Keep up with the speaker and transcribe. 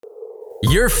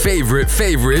Your favorite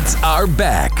favorites are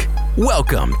back.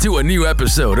 Welcome to a new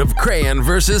episode of Crayon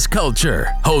vs. Culture,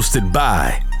 hosted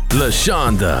by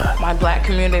LaShonda. My black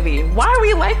community, why are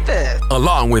we like this?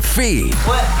 Along with Fee.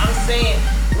 But I'm saying,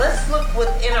 let's look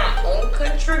within our own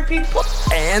country, people.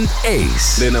 And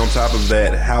Ace. Then on top of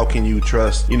that, how can you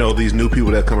trust, these new people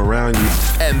that come around you?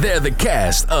 And they're the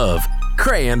cast of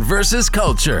Crayon vs.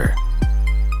 Culture.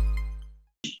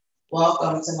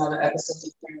 Welcome to another episode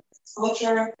of Crayon vs.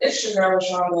 Culture. It's your girl,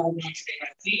 LaShonda. I'm here today with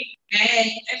Fee and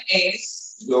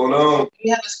Ace. What's going on? We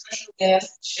have a special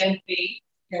guest, Shen Fee.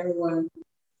 Everyone.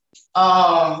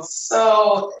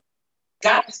 So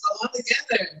guys, go all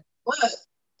together. What?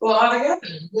 Go all together.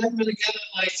 We haven't been together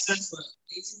since what?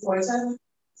 1847?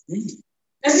 Wait.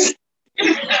 That's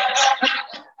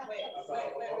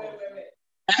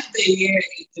the year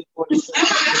 1847.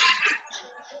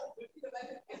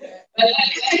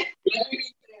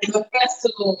 The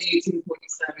festival of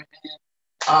 1847.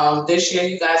 And this year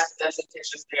you guys can definitely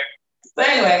catch us there. But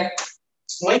anyway,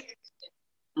 thank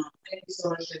you so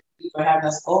much for having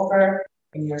us over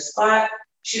in your spot.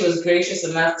 She was gracious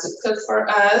enough to cook for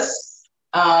us.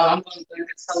 I'm going to let her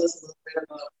tell us a little bit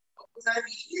about what we're going to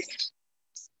be eating.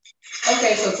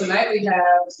 Okay, so tonight we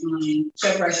have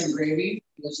check rice and gravy,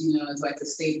 which is like a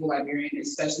staple Liberian,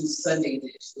 especially Sunday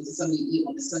dish. This is something you eat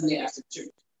on the Sunday after church.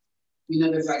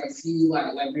 There's like a few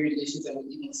Liberian dishes that we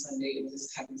eat on Sunday, and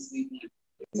this happens to be one.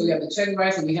 So we have the check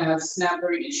rice, and we have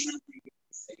snapper and shrimp.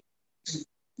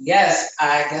 Yes,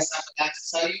 I guess I forgot to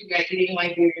tell you, we're eating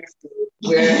Liberian food.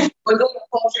 We're doing a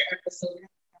culture episode.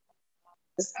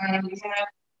 This time we have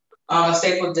a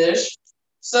staple dish.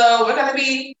 So we're gonna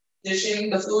be dishing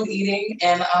the food, eating,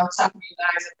 and talking to you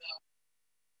guys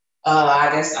about I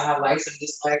guess our likes and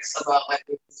dislikes about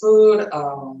food,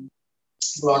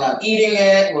 growing up eating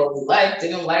it, what we liked,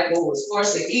 didn't like, what was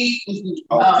forced to eat,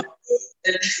 all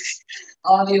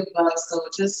the above. So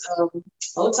just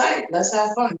hold tight, let's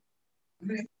have fun.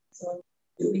 Okay, so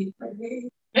do we pray?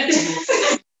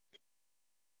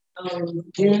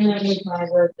 Dear Heavenly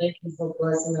Father, thank you for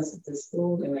blessing us with this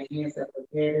food and my hands that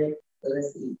prepared it. So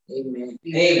let's eat. Amen.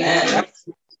 Amen.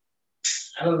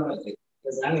 I don't know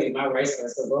because I need my rice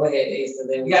first. So go ahead, Ace. So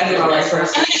then You gotta do my rice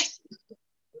first.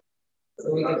 So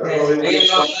we can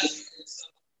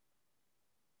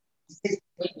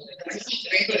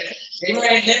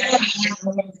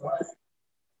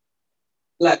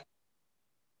Look,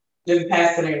 just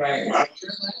passing it right.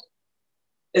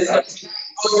 It's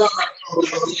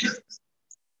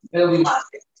it'll be mine.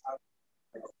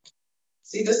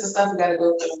 See, this is the stuff we gotta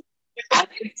go through. I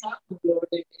didn't talk to you over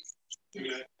there.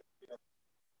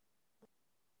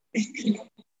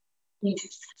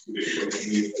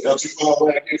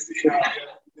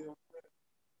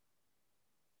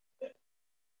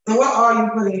 So what are you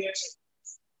putting in your chicken?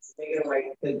 Make it like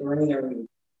the greenery.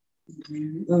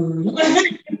 I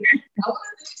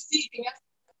want to see.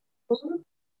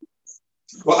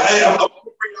 Well, I'm going to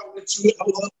bring out what you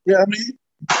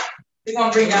We're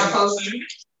gonna bring y'all closer.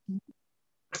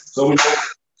 So we know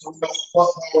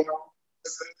what's going on.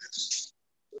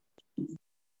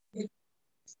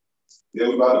 Yeah,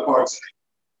 we about to party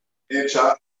and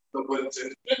chop. No pun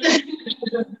intended.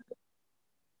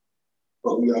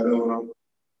 What we got going on?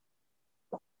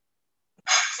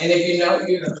 And if you know,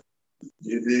 you know.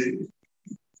 You did.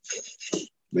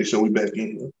 Make sure we back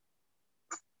in.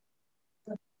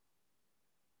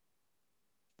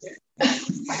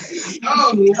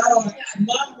 Oh no,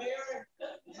 not married.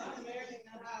 Not married in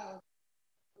the house.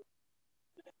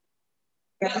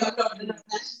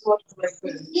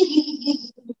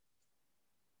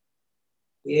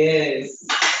 Yes.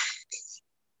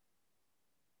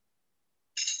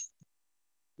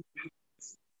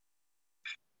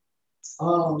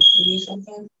 Oh, you need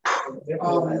something? Yeah.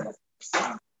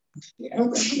 Yeah,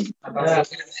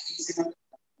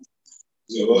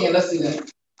 let's do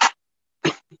that.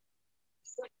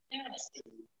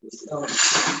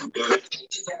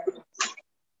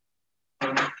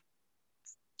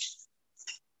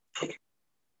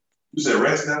 You said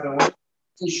rest now and what?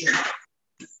 T-shirt.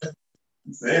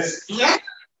 Rest? Yeah.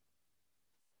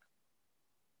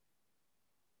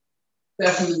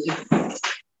 Definitely.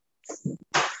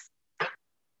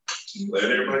 Let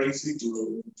everybody see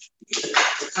you.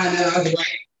 I know, I was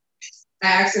right. I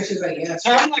asked her, she's like, yeah.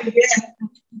 I'm like, yeah.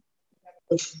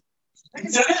 I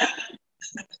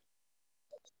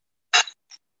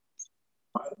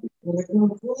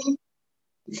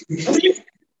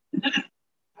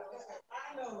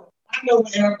know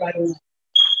what everybody wants.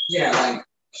 Yeah,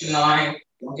 I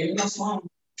don't give me no slime.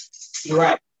 You're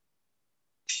right.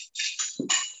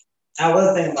 I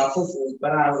was thinking about fufu,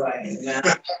 but I was like, nah.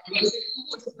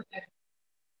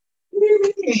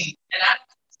 me.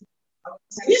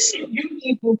 And you should you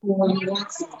people for when you want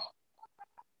to.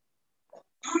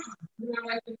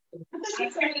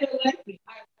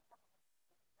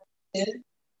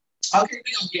 Okay,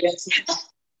 we don't get into it.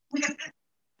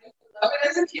 I love it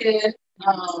as a kid. I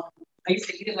used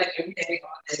to eat it like every day,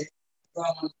 all day.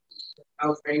 I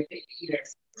was very picky eater.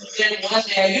 Then one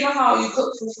day, you know how you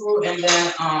cook fufu and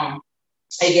then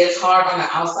it gets hard on the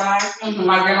outside? Mm-hmm.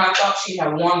 My grandma thought she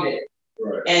had warmed it.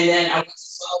 Right. And then I went to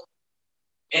smoke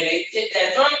and they did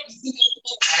that joint.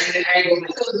 And then I go,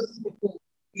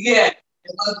 yeah. I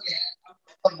love that.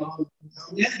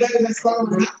 That's better than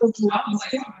smoking. I was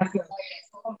like, I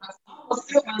was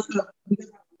still myself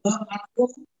because I love my food.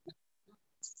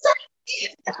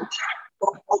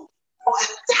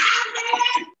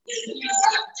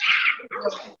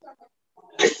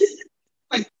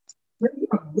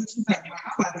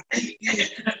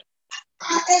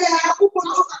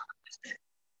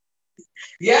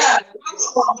 Yeah.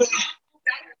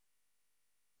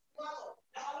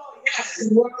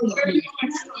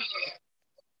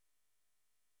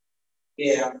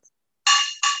 Yeah.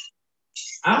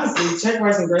 Honestly, check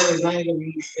rice and gravy is not even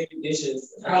really favorite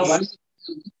dishes.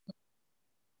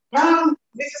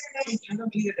 They just I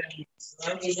don't eat it that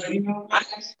much.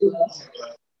 You know,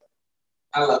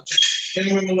 I love it. Can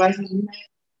you remember last time?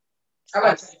 I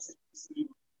like it.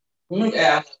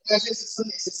 Yeah. That's just a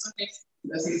Sunday.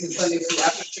 That's just a Sunday food. I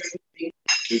put church with me.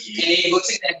 And then you go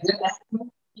take that good apple.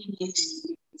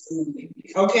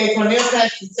 Okay, Cornell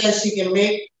says she can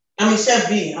make. I mean, Chef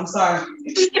B. I'm sorry.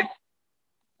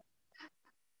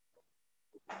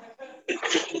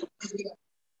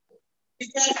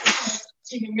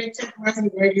 She can make check rice and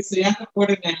gravy, so y'all can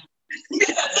order now.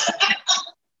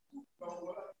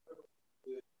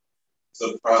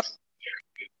 So the process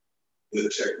the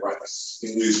check rice.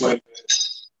 Can you explain that?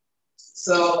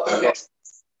 So okay,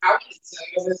 I would tell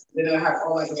you this. They don't have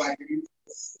all like the white and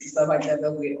stuff like that.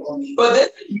 They'll wait on me. But this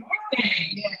is your thing.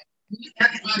 Yeah.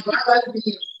 That's my grandmother.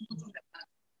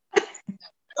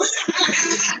 I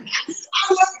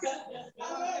love that.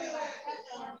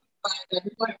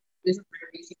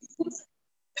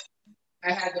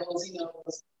 I had those, you know.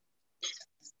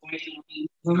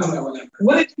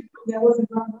 What did you do? That wasn't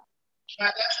drama.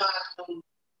 That's my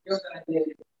girl that I did.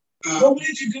 What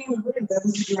did you do with her? That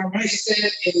was the drama. She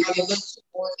said if I was too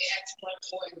boy, they had too much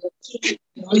boy.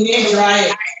 We didn't dry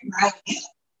it. I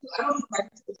don't know. I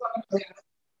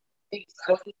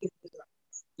don't think it's dry.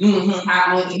 Mm-hmm. I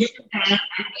only get the time.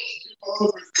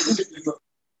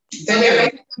 Then they're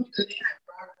making them because they have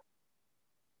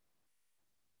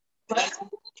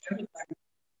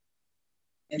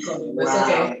and so it's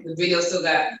okay. The video still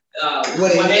got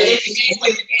what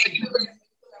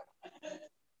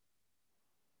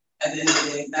and then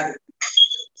not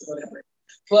whatever.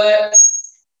 But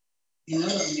you know,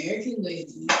 American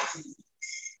ladies,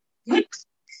 you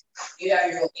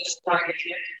have your own target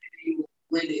and you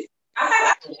blend it. I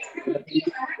have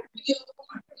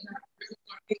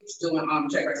doing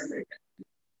check rice and gravy.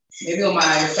 Maybe on my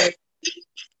Facebook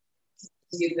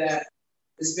get that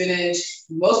the spinach.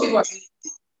 Most people are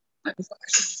like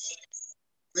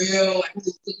real like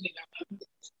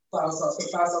flour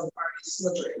sauce already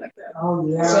slippery like that. Oh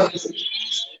yeah. So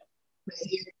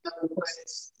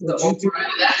the okra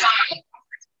that's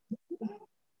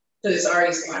because it's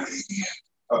already slimy.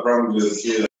 I probably was a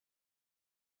kid.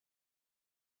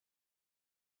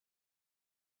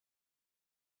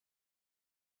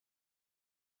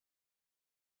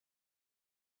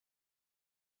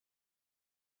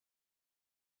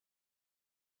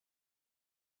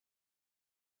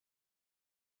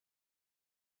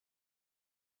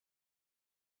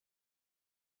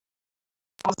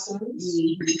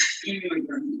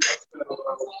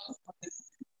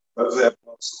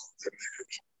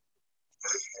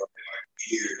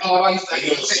 Oh, I used to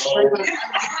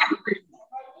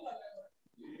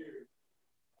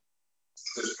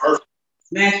it's perfect.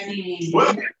 Matthew.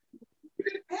 What?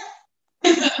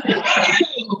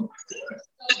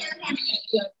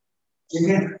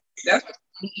 That's what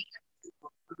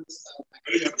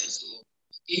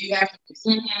you have to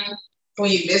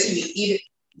when you miss and you eat it.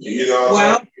 You know,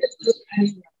 well,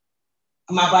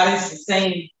 my body's the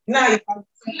same. Now you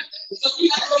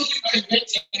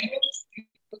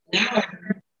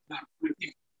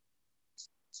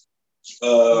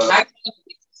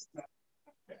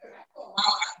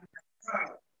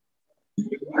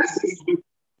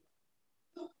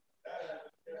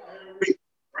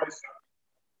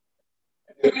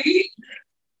hey,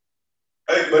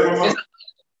 play my mom.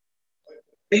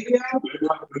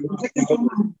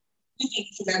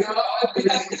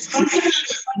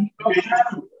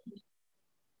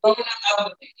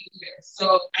 So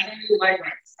I didn't really like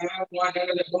rice. I don't want none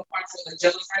of the one parts of the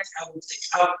jello rice. I would take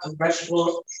out a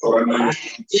vegetable. Oh, I know.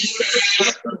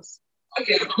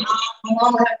 Okay, my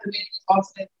mom would have to make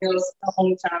alternate meals the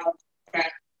whole time. And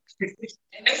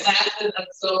it lasted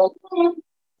until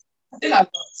I think I was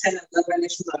about 10 or 11,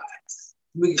 and she was like,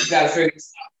 we gotta figure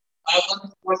this out. I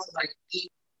wasn't forced to like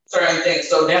eat certain things,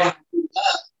 so then when I grew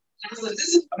up, I was like, this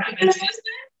is what I've been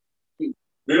testing. You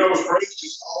know what's crazy?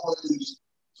 It's always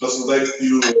a select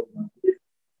few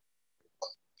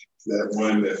that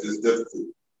one that is difficult.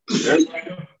 Everybody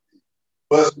knows.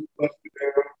 But I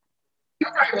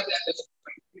probably was that.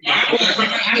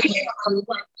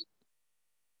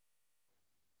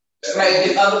 Like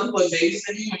if other people are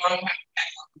babysitting, my mom had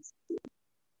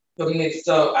to me,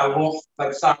 so I won't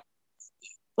like stop.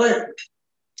 But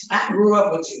I grew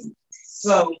up with you.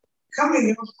 So coming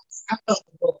in, I felt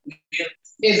the book.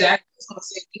 Exactly. So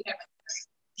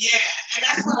Yeah, and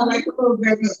that's why I like the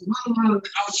program. My mom, I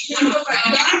was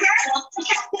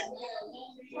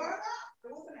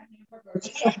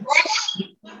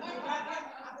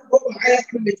I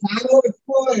could be tired of it,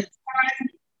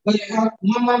 but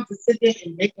my mom could sit there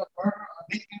and make a burger or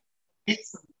make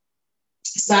some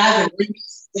sides and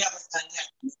rings. That was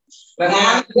fantastic. But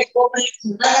now they go back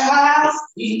to my house,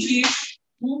 you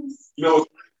know,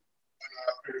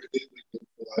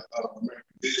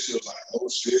 American Dish, she was like, oh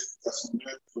shit, that's some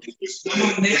never.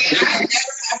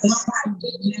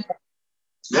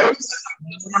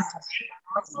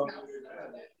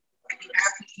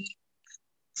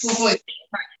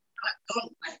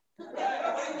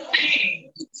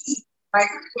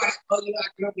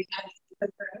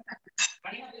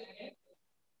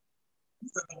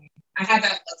 I had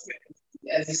that,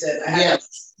 as you said. I had that.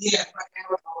 Yeah.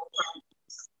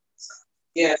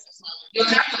 Yes. You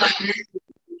don't have to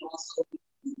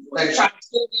like try to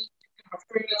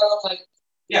like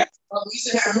yeah. Well, we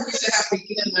used to have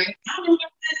beginning like I don't know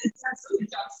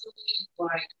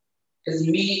like because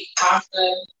meat, pasta,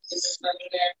 and stuff in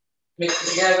there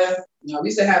mixed together. You know, we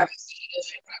used to have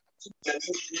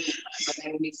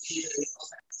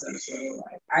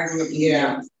I grew up.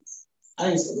 Yeah.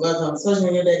 I used to love them,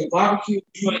 especially when they barbecue.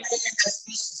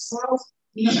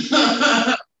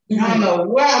 I don't know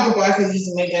where I used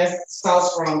to make that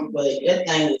sauce from, but that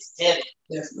thing was heavy.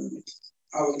 Definitely.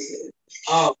 Always did.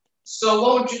 So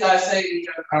what would you guys say? We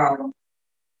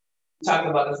talked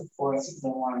about this before in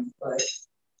season 1, but I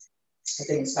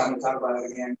think it's time to talk about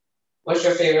it again. What's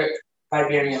your favorite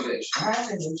Liberian dish?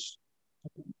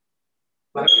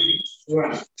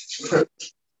 Right.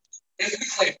 Let's be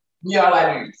clear. We are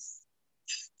Liberians.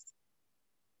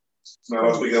 Now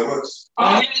let's speak at once.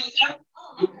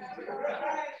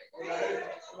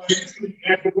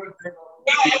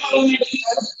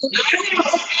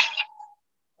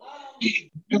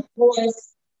 Of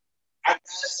course, I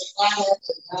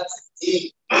got to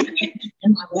eat.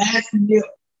 And my last meal,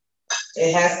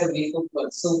 it has to be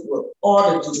soup with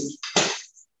all the juice.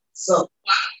 So,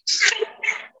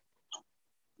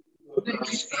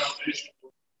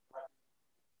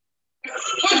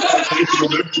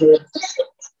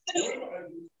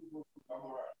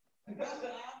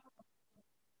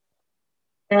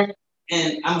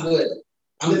 and I'm good.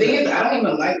 The thing is, I don't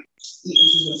even like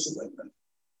eating soup like that.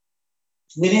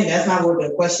 Then that's not what the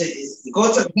question is.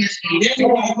 Go to the question. Then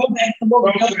go back to what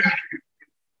we're talking about.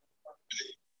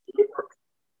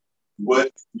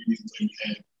 What do you think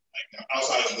had, like,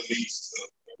 outside of the meat stuff?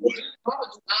 What?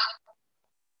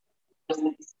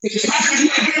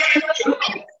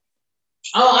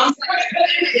 Oh, I'm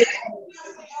sorry.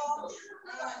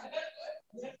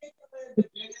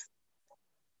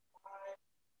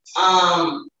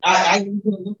 I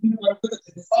look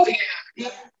oh yeah.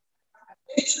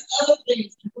 It's other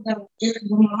things people that get it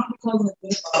going on because of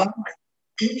this. I'm like,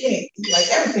 you can't like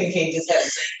everything can't just have the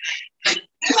same thing.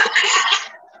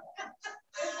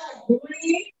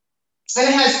 And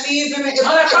it has seeds in it. It's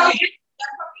almost like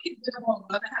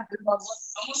a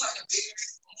bigger,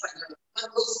 like a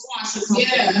little squash or something.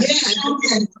 Yeah.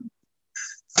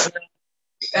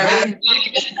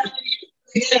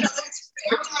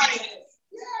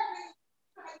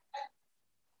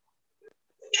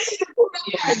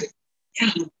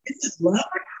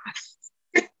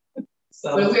 So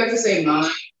but if we have to say mine,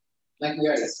 like we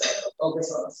already said, okra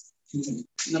sauce.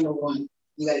 Mm-hmm. Number 1,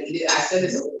 you gotta eat it. I said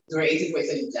this during 18th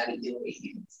grade, you gotta eat it with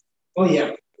your hands. Oh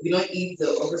yeah. If you don't eat the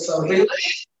okra sauce, you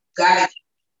gotta eat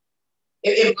it.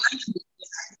 It reminds me of the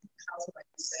house, like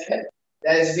you said,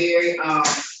 that is very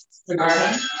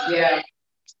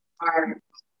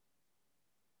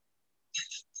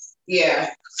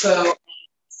yeah. So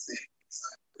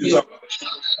You talk about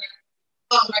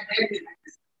oh my goodness.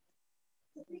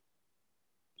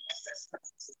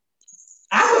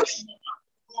 I would.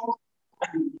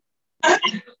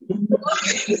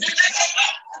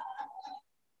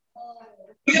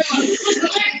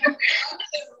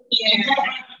 Yeah.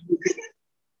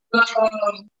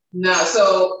 No,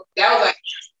 so that was like,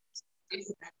 I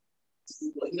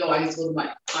used to go to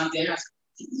my aunt and house.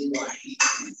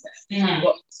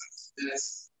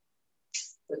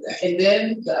 And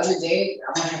then the other day, I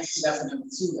might have to see that for number 2.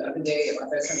 The other day, my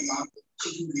best friend's mom put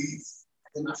chicken greens.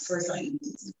 And my first time,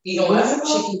 you know what?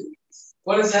 Chicken greens.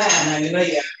 What is that? And I didn't know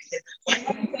yet.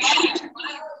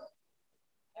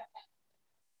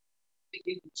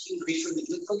 Chicken greens from the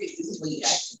cookie. This is what you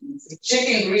actually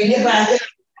chicken greens.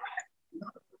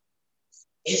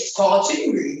 It's called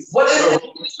chicken greens. What is it?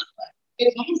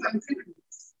 It's almost like chicken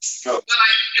greens. No.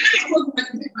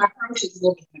 My purchase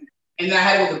and I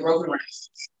had it with a broken rice.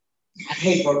 I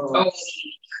hate broken rice.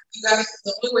 You guys,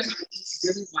 the only way I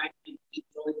really like to eat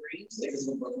broken greens is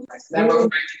with broken rice. That broken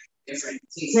rice is different.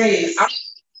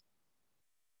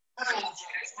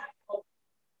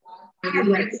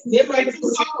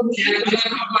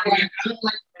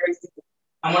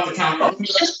 I want the count.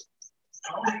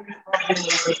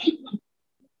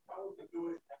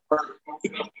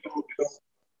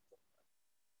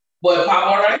 What,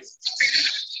 popcorn rice?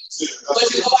 But I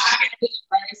can eat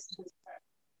rice.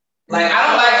 Like, I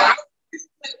don't like rice.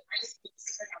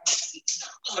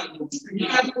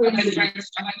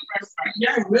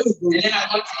 Yeah, really good. And then I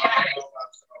want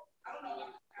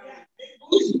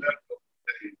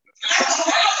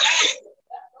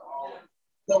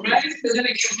the rice is gonna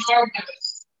get hard.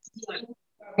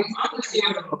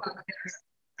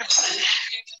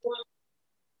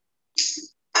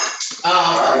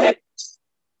 Okay.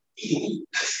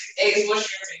 Eggs,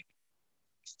 what's your take?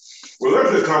 Well,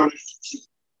 that's a combination.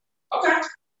 Okay.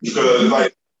 Because,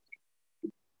 like,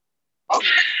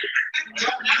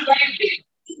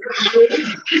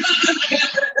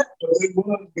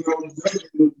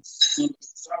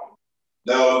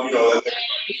 now,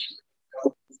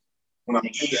 when I'm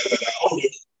doing that, I hold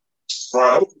it,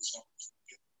 fried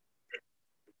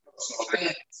open.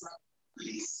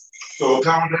 So, a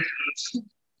combination.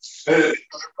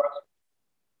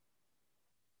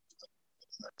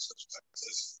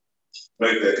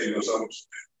 Make that, something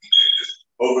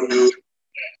overdo it.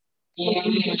 Me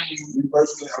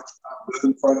personally, I'm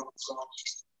living front of the song.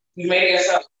 You made it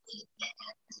yourself.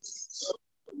 So,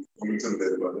 I'm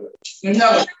intimidated about that. No. The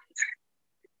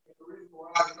reason why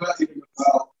I'm not even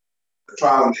about the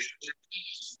trial and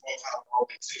how long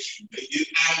it takes you to make it.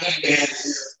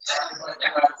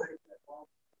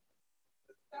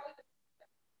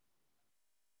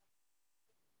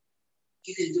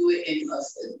 You can do it in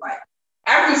like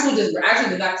African food actually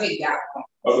does not take that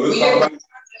long.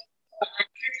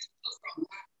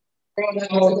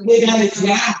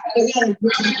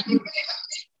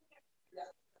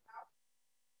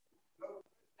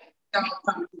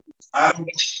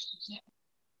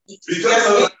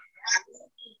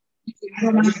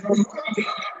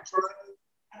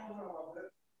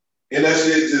 And that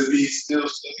shit just be still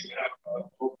sticking out.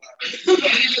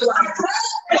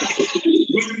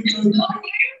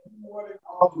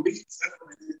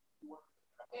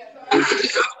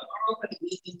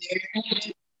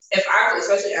 If I,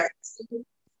 especially after school,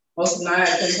 most of 9 out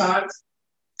of 10 times,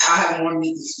 I have more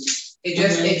meat this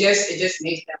week. It just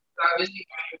makes that. I usually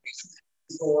buy a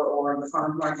store or the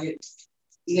farm market.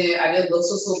 Yeah, I did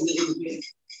so meat in the beginning.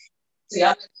 See, I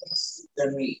like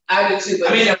the meat. I do too,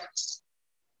 but I mean,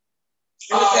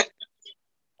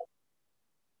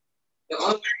 the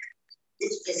only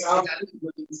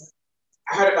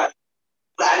I heard about it,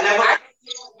 but I never.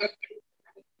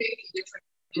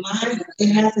 Mine,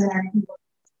 it has to have people.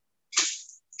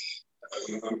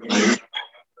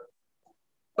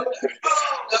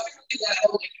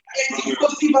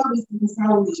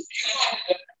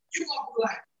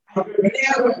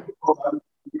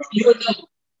 You would know.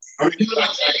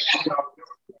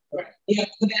 Yeah,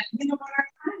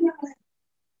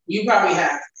 you probably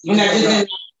have. You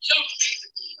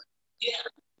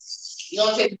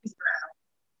don't take the piece around,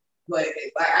 but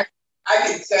like I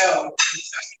can tell.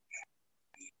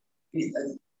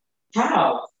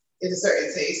 How? It's a certain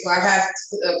taste. Like I have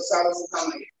salads and come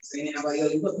like saying, I'm like, yo,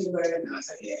 you put peanut butter in? No, I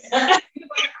said, yeah.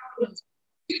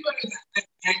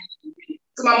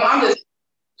 So my mom just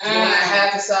when I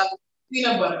had the salad,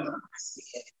 peanut butter. No, I said,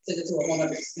 yeah. Took it to a whole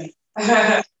other extent.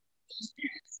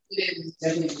 It is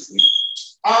definitely sweet.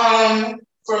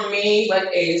 For me, like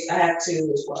Ace, I have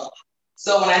 2 as well.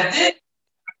 So when I did,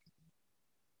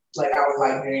 like I was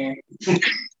like, man.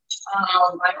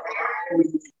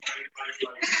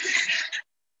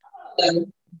 It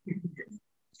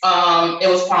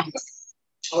was pomegranate.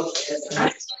 Okay.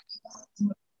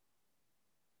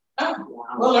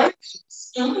 Well,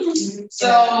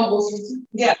 so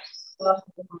yeah.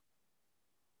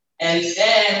 And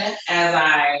then as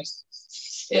I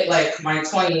hit like my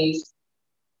 20s,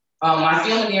 my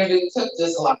family didn't really cook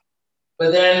this a lot.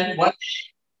 But then one day,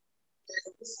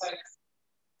 it's like,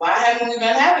 why haven't we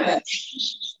been having it?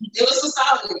 It was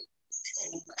society.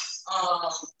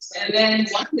 And then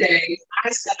one day I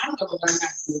said, I'm gonna learn how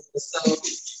to do this. So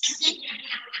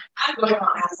I go to my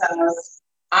aunt's house.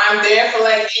 I'm there for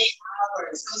like 8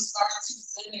 hours. So start to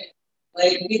finish.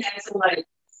 Like we had to like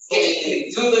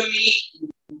do the meat,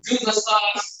 do the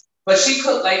sauce, but she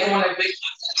cooked like on a big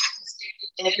pot that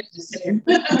I could stand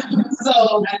in. So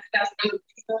I think that's really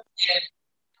good. And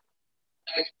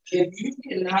like, if you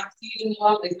cannot season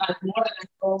well, it's not more than a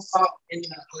throw salt in the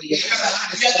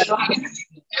it's not.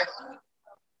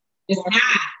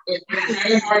 It's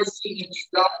very hard to see if you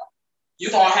don't.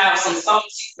 You're gonna have some salty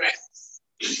scraps.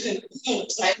 I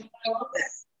love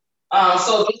that.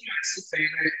 So those are my two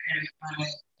favorite, and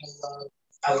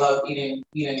I love eating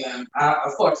them.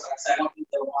 Of course, like I said, I don't eat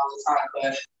them all the time,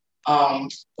 but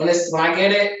when I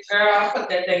get it, girl, I put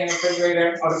that thing in the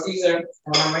refrigerator or the freezer, and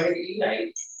when I'm ready to eat, I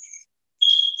eat.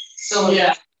 So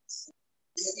yeah.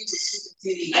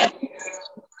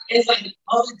 It's like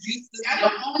all the juices. I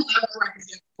don't always love where I can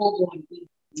just pull on it.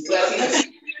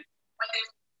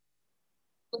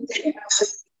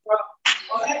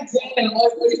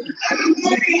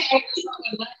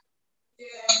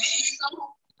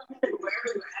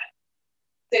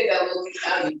 Take that little bit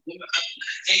out of you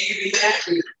and you be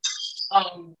happy.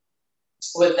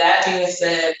 With that being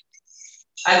said,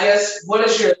 I guess what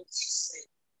is your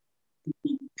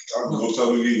What type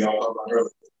of meat y'all talking about earlier?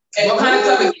 and what kind of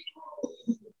type of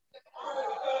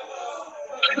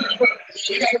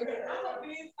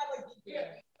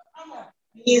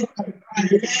you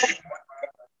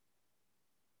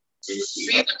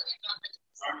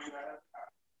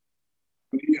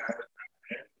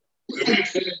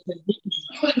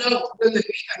would know the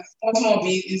small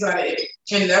beef inside of it.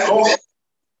 And that's all.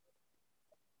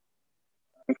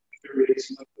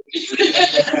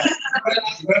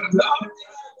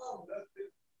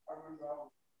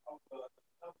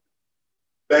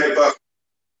 Back about.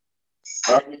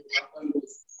 I'm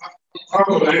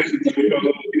going to actually give you a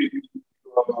little bit.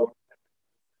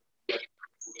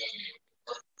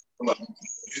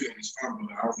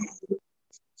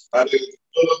 I did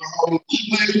my whole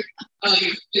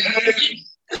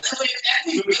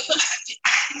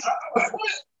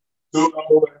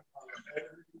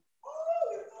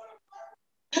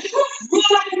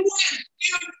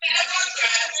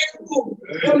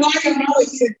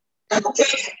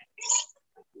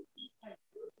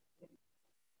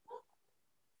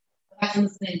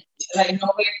like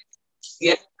no way.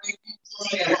 Yeah.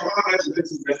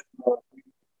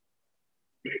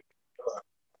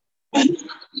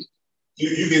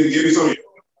 You can give me some.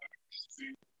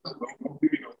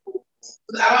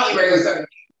 I don't eat regular stuff.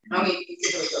 I don't eat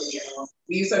regular stuff at all.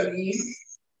 We use some beef,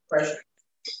 fresh.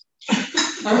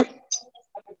 Like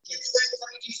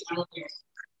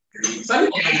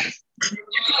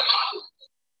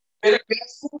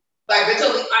bitter, like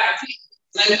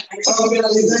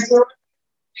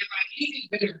if I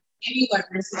eat bitter, any like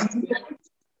recipe.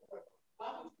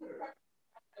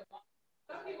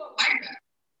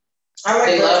 I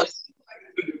like love.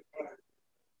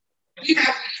 You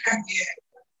have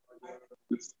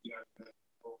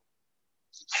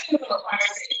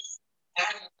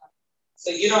so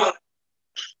you don't.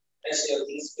 That's your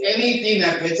least favorite. Anything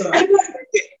that bitter.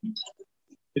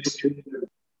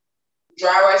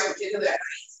 Dry rice particularly.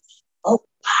 Oh,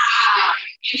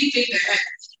 anything that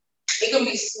it can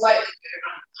be slightly bitter.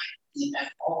 I'm not eating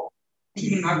at all.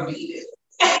 I'm not gonna eat it.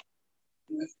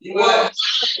 Well,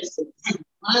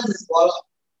 mine is swallow.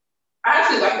 I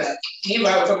actually like that. I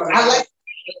like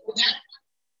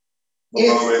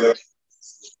that.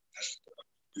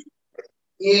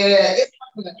 Yeah, it's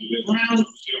brown.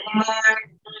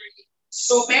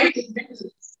 So maybe it's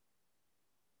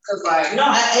because like no,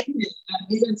 I ate it. I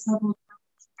ate it several times.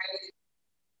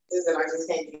 Is that I just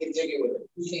can't get jiggy with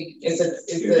it. It's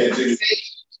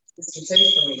the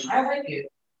taste for me. I like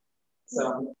it.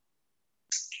 So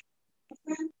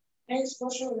thanks for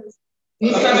sure.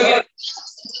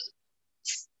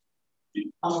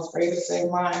 I'm afraid to say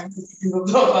mine. People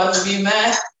go about to be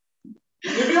mad.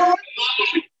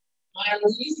 My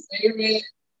least favorite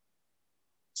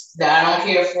that I don't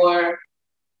care for,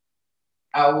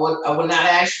 I would not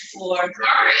ask you for.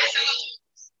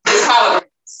 It's holiday.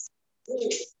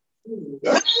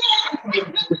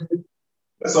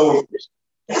 That's all.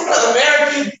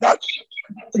 American.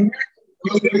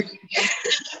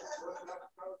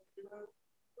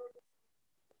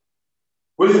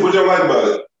 What y'all like about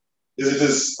it? Is it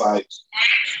just like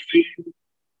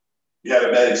you had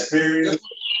a bad experience?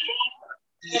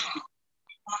 Yeah.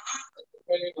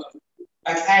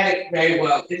 I've had it very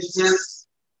well. It's just,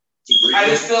 I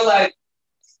just feel like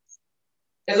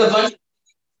there's a bunch,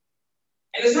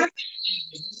 and it's not.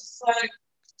 It's just like,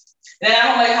 then I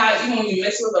don't like how even when you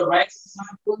mix with the rice, it's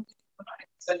not good.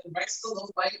 It's like the rice still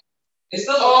looks like it's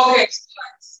still okay.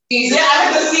 Yeah, I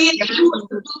have to see it.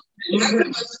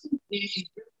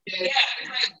 Yeah,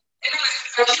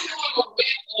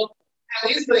 at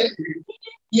least like,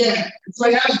 yeah, it's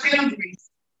like I'm boundaries.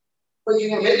 But you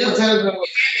know, it's terrible.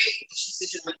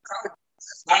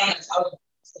 I don't know.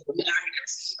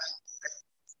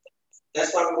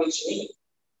 That's probably what you need.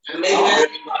 And maybe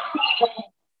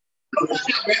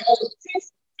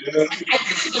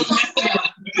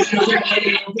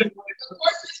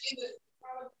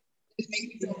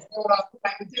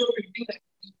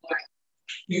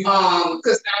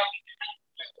because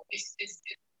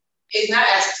it's not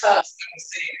as tough as I was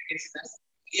saying.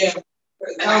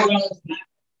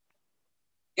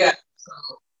 Yeah. So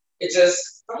it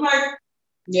just, I'm like,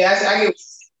 yeah, I get.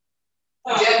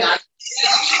 Yeah, not.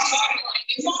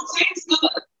 It won't taste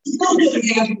good.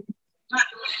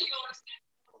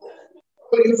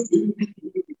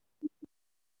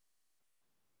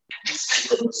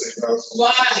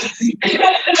 Why?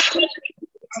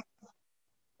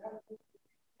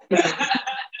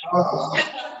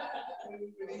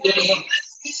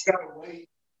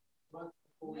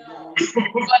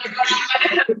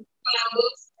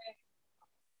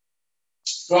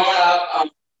 Growing up,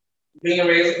 being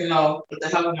raised, you know, with the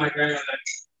help of my grandmother,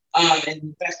 and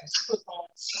in fact, she was home.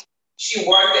 She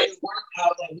worked it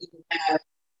out that we could have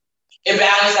it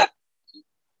balanced out.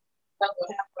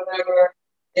 Would have whatever,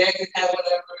 Dad could have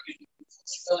whatever.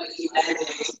 So like he had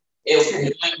it was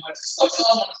like much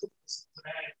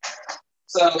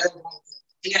so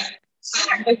yeah. So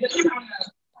I think that's kind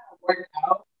of worked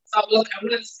out. So I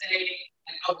wouldn't say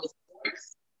like I was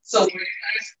forced. So when I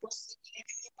supposed to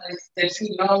like that you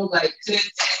know like to like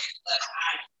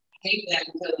I hate that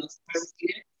because I was first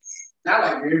kid. Not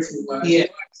like weird food, but yeah.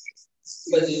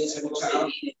 But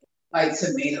like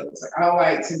tomatoes. Like I don't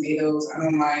like tomatoes. I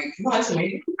don't like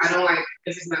tomatoes. I don't like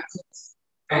if it's not cooked.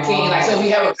 I can't like so we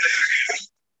have a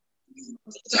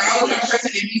so I was a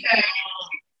person if you had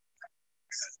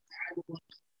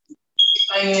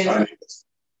onions,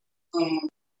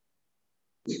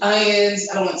 onions,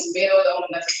 I don't want tomatoes, I don't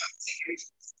want nothing.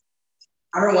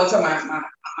 I remember one time my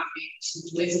she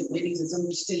was raising Wendy's and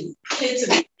somebody still kids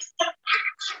to me.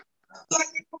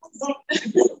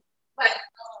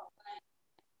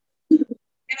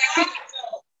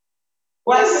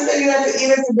 Why is it that you have to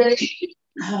eat it today?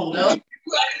 I don't know.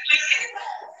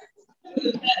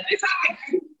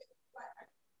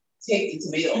 Take the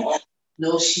tomato off.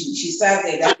 No, she sat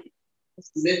there. That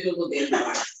was miserable day. I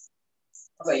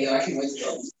was like, yo, I can't wait to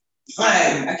go.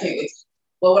 Fine, I can't wait.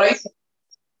 But what I used to,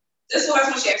 this was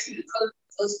when she asked me to cook.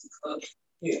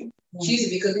 Yeah. She used to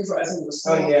be cooking for us in the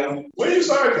school. Oh yeah. When you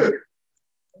started cooking?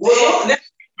 Well,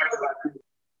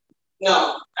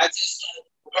 no, I just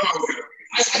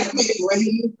I started making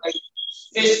ready like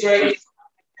fish gravy.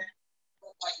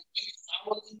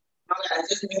 I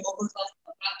just made open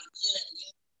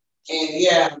and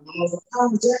yeah, I was like,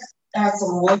 oh, just add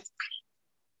some more.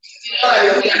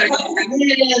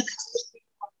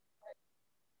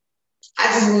 I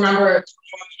just remember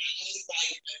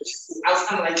I was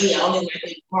kind of like, yeah, I only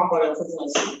like cornbread and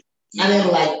I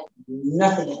didn't like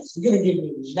nothing else. You're gonna give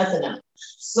me nothing else.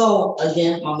 So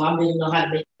again, my mom didn't know how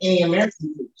to make any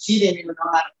American food. She didn't even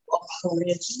know how to cook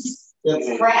Korean cheese.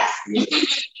 The crap.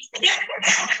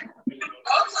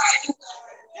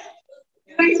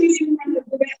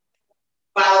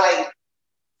 By like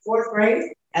fourth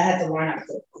grade, I had to learn how to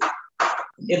cook.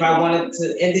 If I wanted to,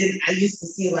 and then I used to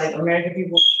see like American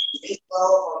people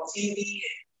on TV,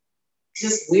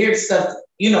 just weird stuff.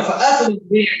 You know, for us it was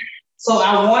weird. So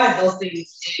I wanted those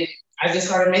things, and I just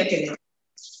started making it.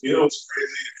 You know what's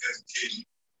crazy as a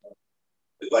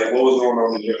kid? Like what was going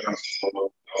on in your house?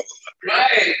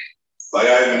 Right. Like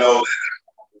I didn't know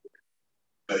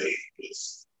that they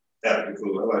was having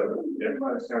food. I'm like,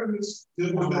 everybody's having this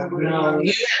good one. No,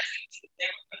 yeah.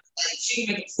 Like she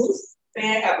made food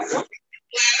bad.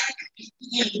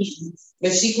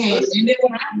 But she can't. And then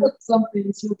when I cook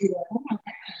something, she'll be like, "Oh my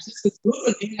gosh, this is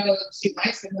good." You know, she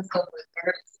likes it and stuff with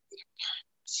her.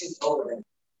 She's over it.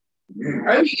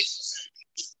 Her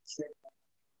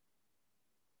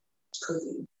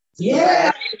cooking.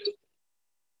 Yeah.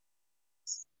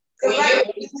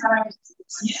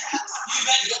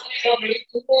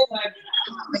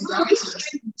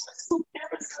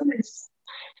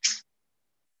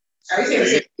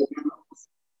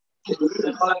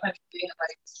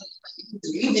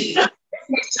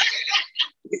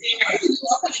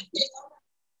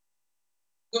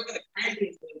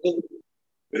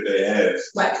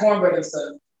 Like cornbread and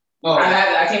stuff. Oh,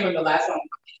 I can't remember the last one.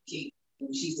 Cake.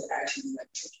 And she used to actually like.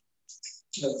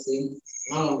 Let's see.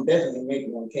 I'm definitely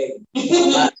making one cake.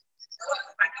 I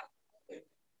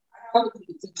want to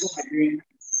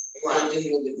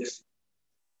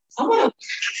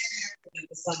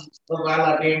some of our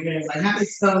Liberian parents, like how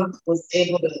his son was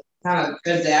able to kind of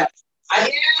adapt.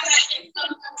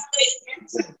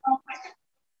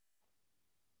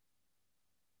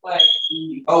 Like,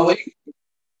 oh wait.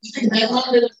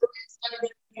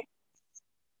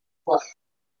 What?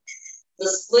 The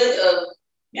split of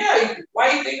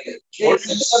why do you think that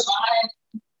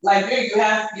like here you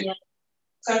have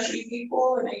country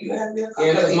people and then you have your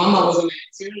because mama was a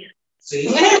Nigerian. See?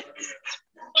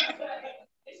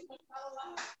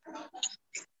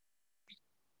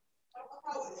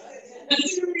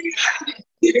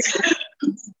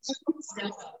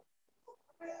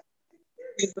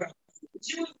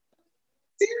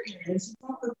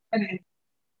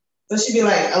 So she'd be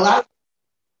like, a lot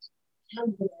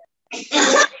of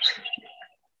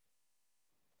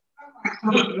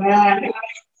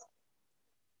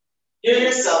you're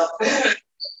yourself.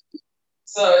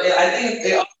 So I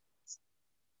think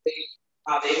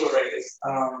how they were raised,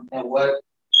 and what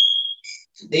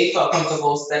they felt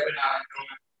comfortable stepping out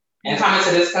and coming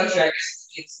to this country. I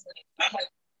guess I'm like,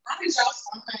 how did y'all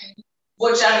find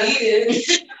what y'all needed?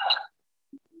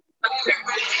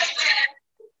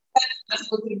 Let's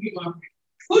go to the people.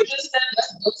 Who just said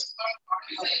let's go to the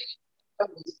party?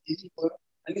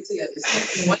 Let me tell you this.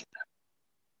 One time,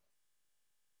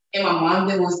 and my mom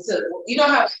then was to, you know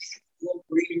how little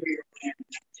breeder and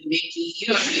Mickey, you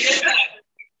know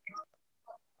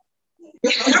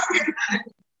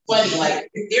funny, like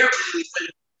they're really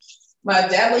funny. My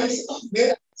dad was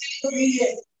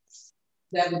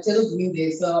that Matilda Green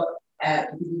they saw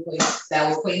at the people place that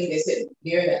was playing. They said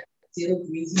near that Matilda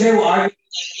Green. They were arguing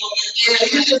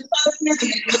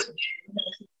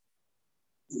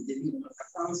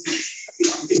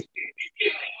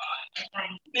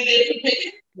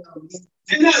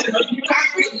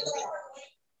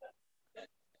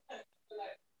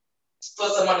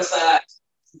put some on the side.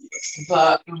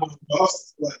 But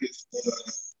like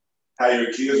it's how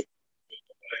your kids like,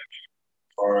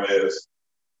 as far as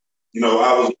I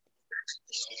was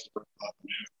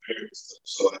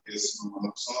so I guess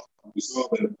we saw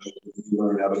that we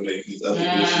learn how to make these other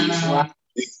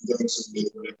dishes. Maybe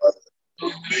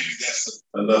that's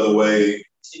another way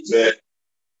that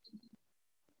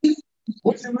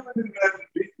what's your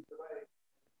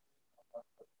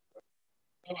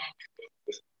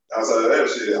outside of that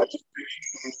shit, I'm just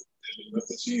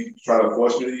thinking she try to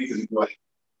force me to eat because you're like,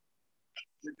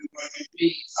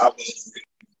 I was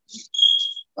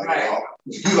like,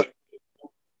 right.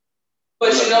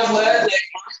 But you know what? Like,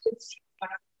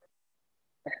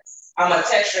 I'm a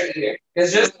texture eater.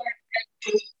 It's just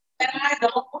and I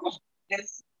don't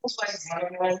it's like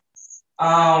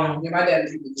my dad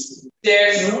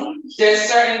there's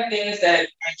certain things that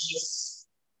I just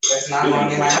that's not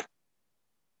wrong in my house.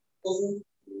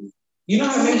 You know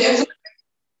what I mean?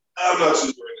 I'm not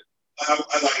too worried. I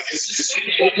like it's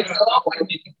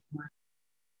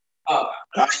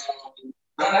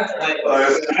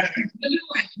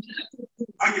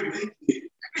I can make it.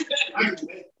 I can make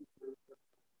it.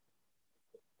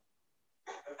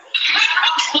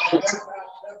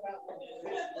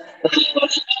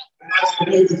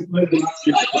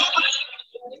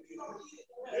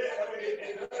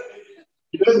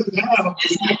 He doesn't have.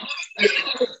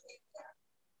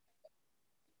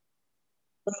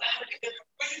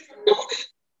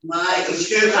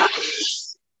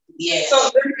 Yeah. So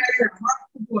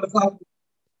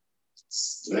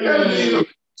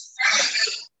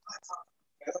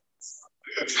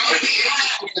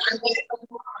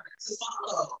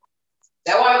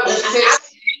that why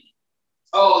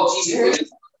oh Jesus.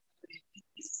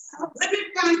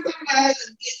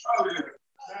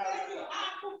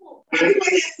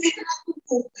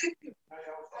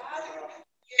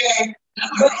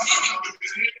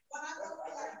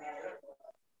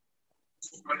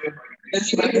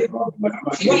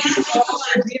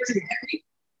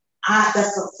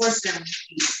 That's the first thing I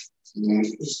eat.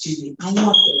 It's cheesy. I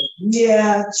want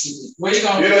the cheesy. Where you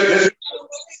going?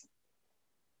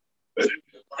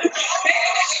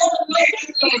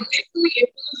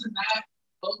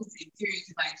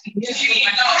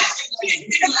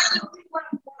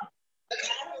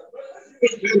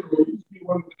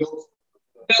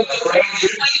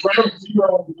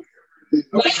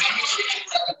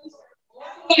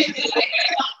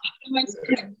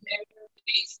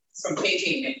 Some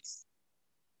pancake mix.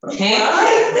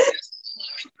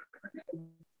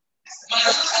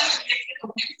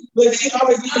 But she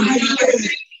always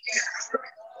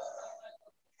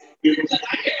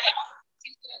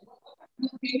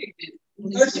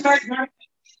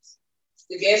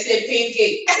The guy said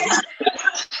pancake.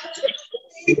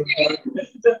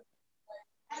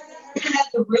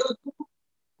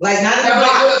 like not in the That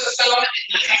box. was so.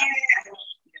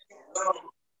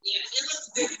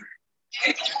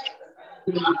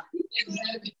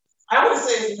 I would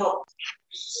say no.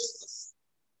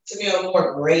 To me, a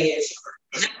more grayish.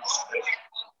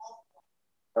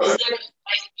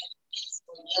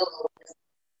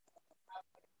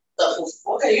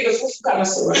 Okay, you just kind of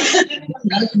sort.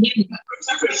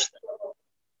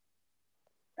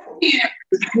 Yeah,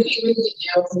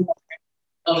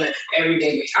 every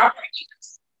day.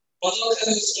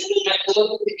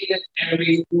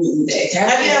 Every day.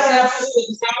 Have you ever had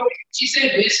food? She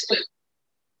said biscuit.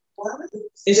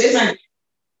 Is it like?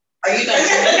 Are you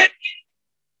like?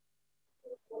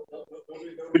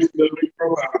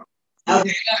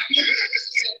 Okay.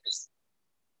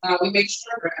 We make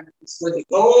sure with it.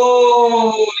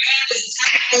 Oh,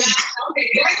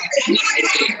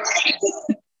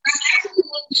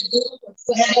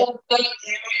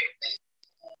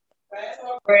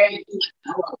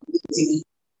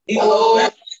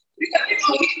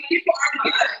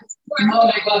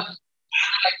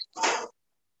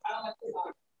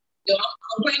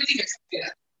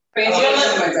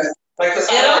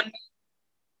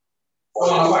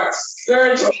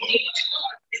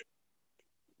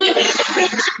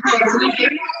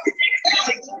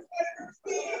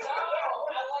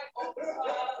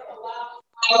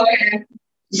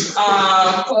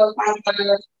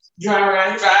 dry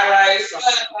rice.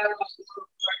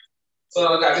 So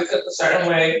I got to cook a certain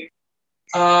way.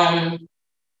 Don't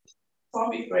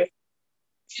be afraid.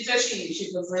 She said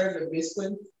she preferred the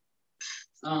biscuit.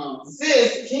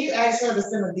 sis, can you ask her to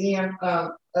send a DM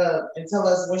and tell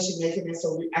us when she's making it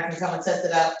so I can come and test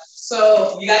it out?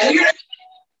 So you got to hear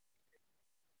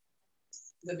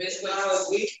the biscuit was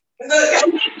weak.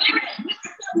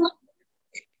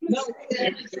 No,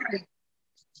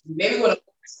 maybe with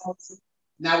a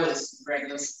not with a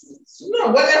regular.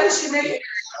 No, whatever she made.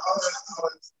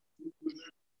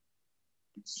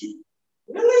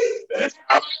 Really?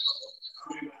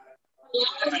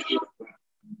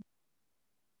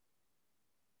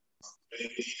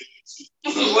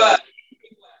 What?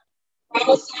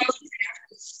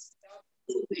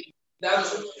 That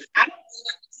was I don't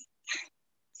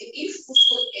to eat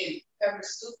food and pepper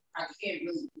soup. I can't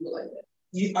really do it like that.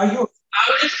 Are you?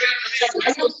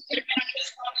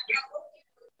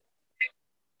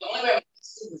 The only way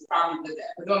soup is probably with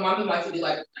that. But my mom likes to do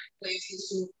like plain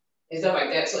soup and stuff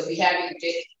like that. So if you have it,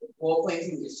 just boil plain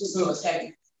soup, it's just so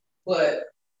heavy. But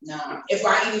nah, if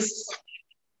I eat soup,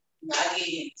 I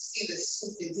didn't see the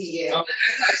soup in tea. Yeah.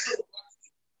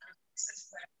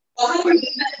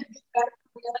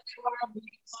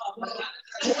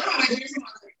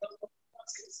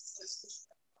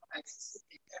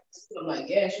 I'm like,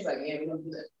 yeah, she's like, yeah, we're gonna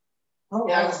do that. Oh,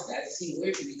 yeah, wow. I see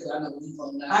weird because I know we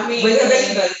gonna. I mean, yeah,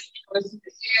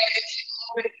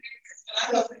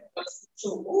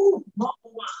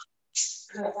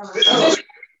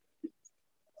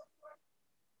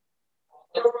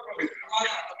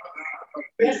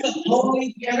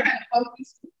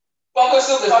 Focus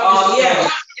soup is yeah.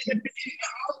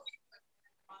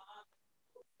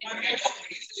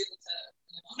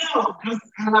 No,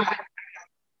 I'm not.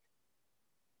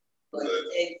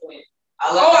 Eggplant.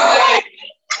 I love it.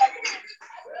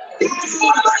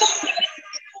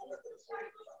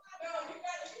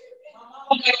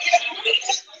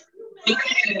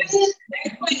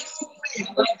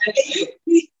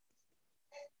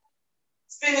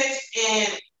 Spinach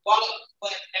and water,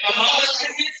 but and my mom was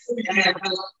spinach.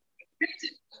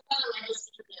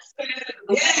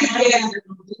 Yeah.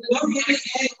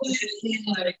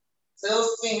 Those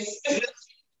things.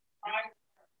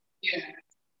 Yeah.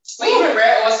 But even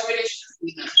red or spinach.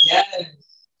 Yes.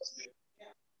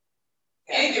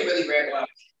 Anything really red one.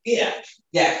 Yeah.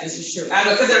 Yeah, this is true. I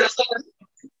know because there's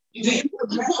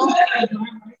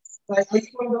like are you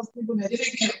one of those people that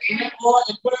didn't get air or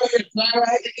and put it in dry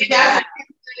rice? Yeah.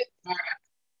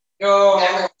 Yo.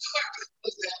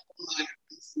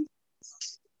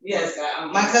 Yes,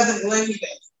 my cousin Glenn.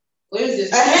 Where is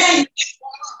this? Hey.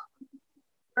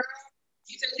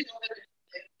 She said you know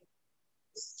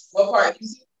what part?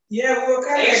 Yeah, we were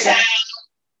kind of.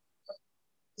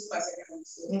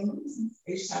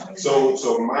 Mm-hmm.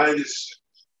 So mine is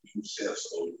chef,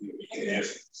 so you can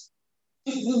answer this.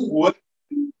 What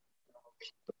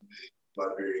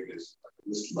Liberian is?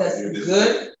 That's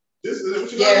good. This is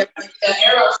what you yeah, the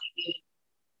arrow.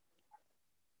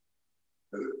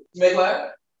 Make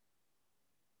what?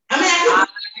 I mean,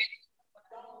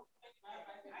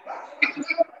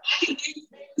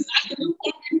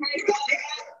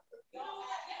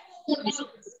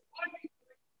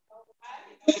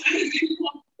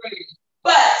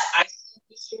 but I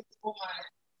this year for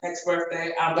my next birthday.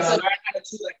 I'm gonna learn how to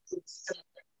do like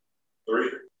 3.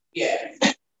 Yeah.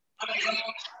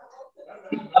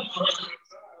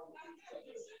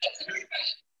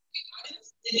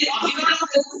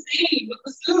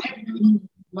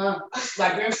 Mom,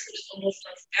 like there's almost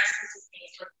like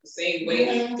the same way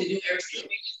to do everything.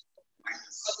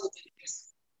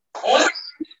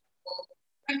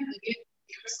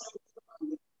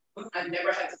 I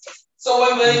never had to. So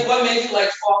what made you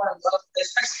like fall in love,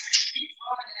 especially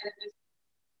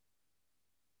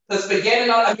because beginning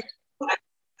on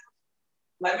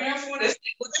like being for this.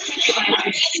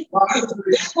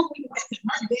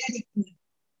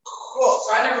 Cool. So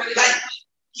I never really like.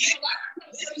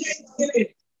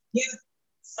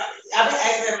 I've been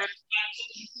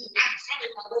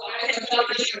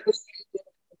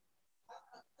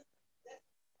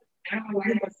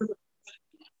asking.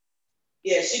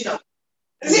 Yeah, she know.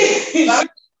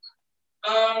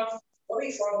 What do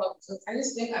you fall in love with? I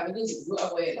just think I really grew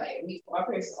up with like my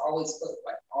parents always cook,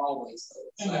 like always cook.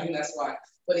 So I think that's why.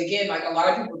 But again, like a lot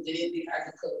of people didn't think I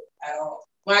could cook at all.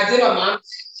 When I did my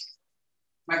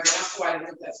grandma's why I didn't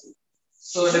cook that food.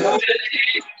 So the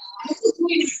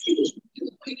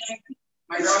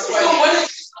my girl's why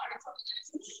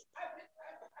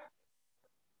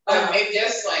maybe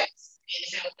just like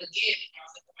it helped again.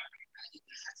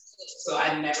 So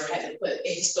I never had to put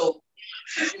it still.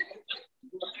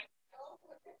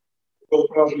 So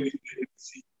probably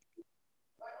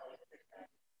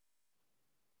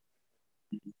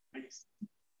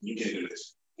you can't do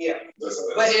this. Yeah.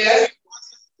 But yeah,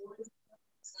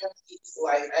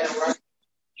 like at a restaurant,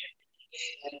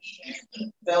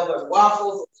 velvet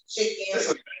waffles,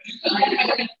 chicken.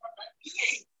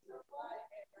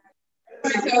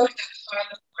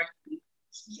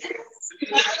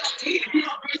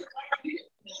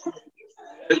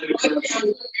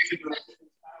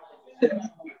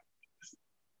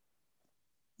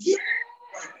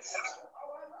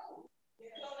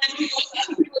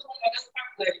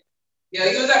 Yeah,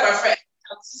 he was at my friend.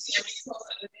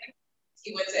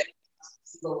 He went to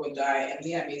go and die, and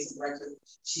we had made some breakfast.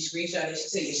 She screenshot it. She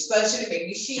said, "Your son should have made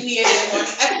me sheeny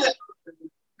and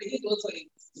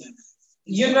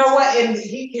You know what? And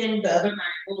he came the other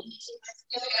night.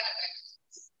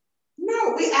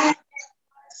 No, we asked.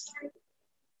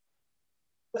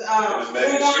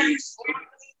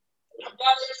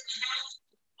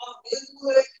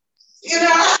 You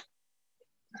know.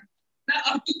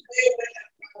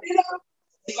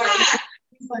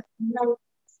 He's like, no.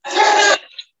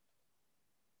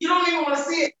 You don't even want to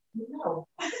see it. No.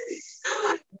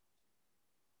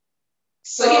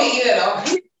 So he didn't eat it all.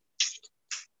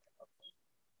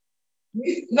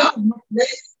 No.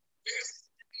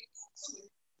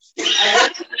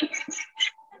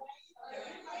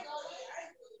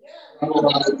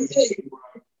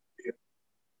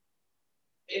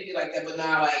 It'd be like that, but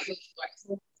now like you can't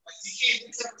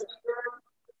do something to the girl.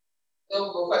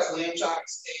 They'll go request lamb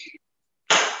chops.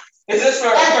 Is this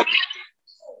for?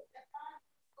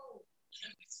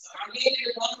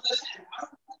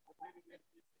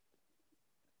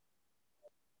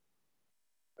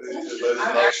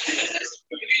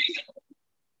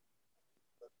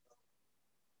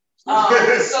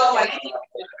 So like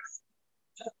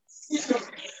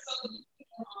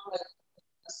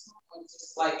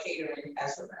just like catering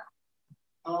as for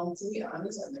now. To be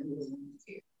honest, I never really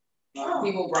cared.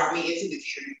 People brought me into the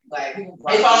catering. Like people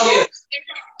brought me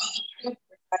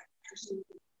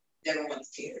never once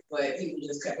cared, but people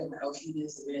just kept on like, oh, he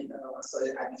is the so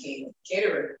I became a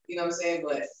caterer. You know what I'm saying?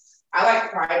 But I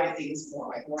like private things more,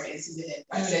 like more intimate,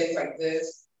 like things like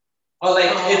this. Or like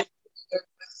if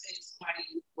somebody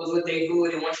was with their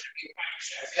food and wanted to be a private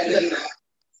chef, and then like,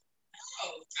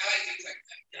 oh, I like things like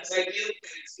that. That's like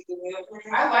meal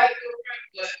plans. I like meal plans,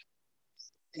 but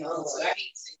you know, so I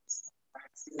eat things.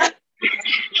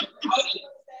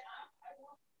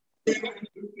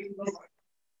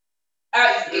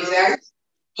 Exactly,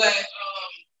 but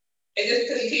it just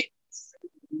because you can't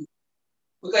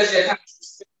because you're kind of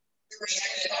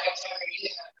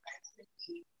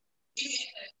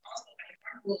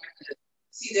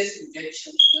see this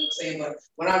rejection, you know what I'm saying? But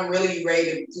when I'm really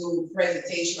ready to do a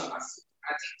presentation on my food,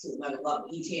 I take to another level.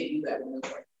 You can't do that when you're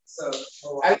working. So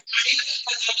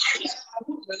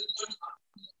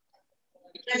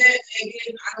and then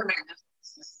again, I don't know.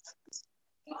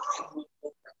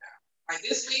 Like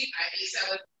this week, I ate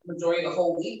salad majority of the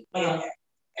whole week.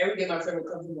 Every day my friend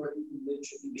would come to work, we would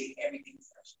literally make everything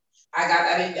fresh. I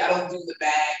don't do the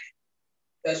bag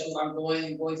vegetables. I'm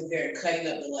going to there and cutting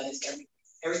up the lettuce.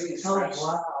 Everything is fresh.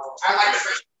 Wow. I like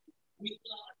fresh.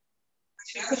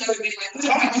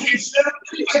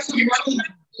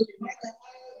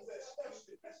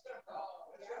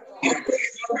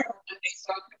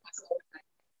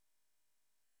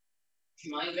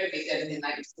 Mine they said in the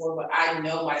night before, but I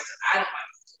know myself. I don't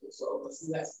like food,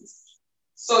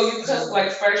 so you cook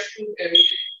like fresh food every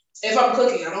day. If I'm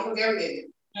cooking, I don't cook every day.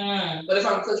 But if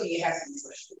I'm cooking, it has to be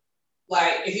fresh food.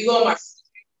 Like if you go on my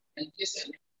and just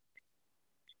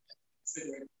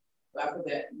I put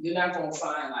that, you're not gonna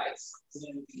find like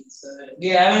pizza.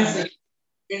 Yeah, I don't see.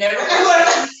 You're never gonna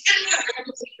like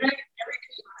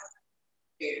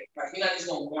you're not just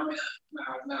gonna warm it up.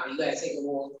 No, you gotta take a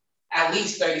walk at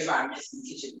least 35 minutes in the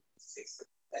kitchen to fix it.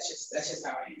 That's just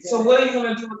how I am. So what are you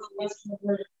gonna do with the rest of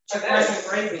the rice and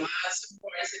gravy?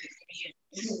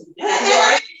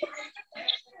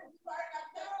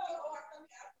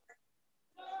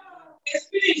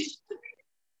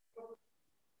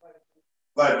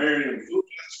 Liberian food, I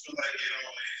just feel like it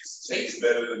always tastes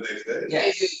better the next day. Yeah,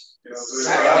 you know, so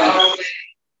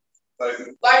like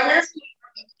Liberian food.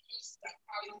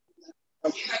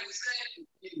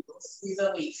 These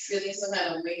are we feeling some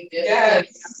kind of way different. Yeah.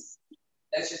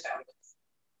 That's just how it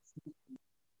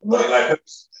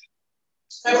is.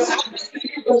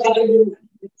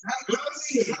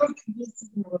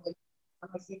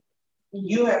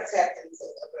 You have tapped into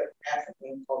other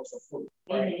African cultural food,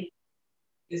 right?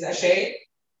 Is that shade?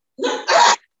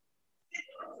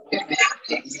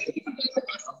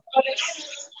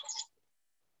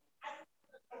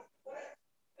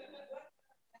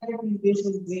 What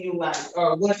dishes do you like,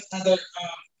 or what other?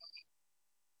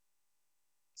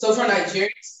 So for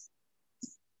Nigerians,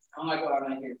 I don't like a lot of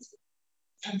Nigerians.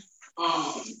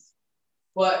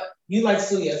 But you like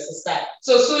suya, so stop.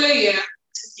 So suya, yeah.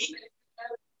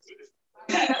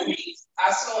 I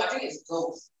think it's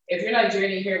goat. If you're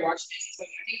Nigerian here watching this, I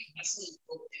think it's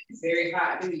goat. It's very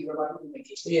hot. I think you're about to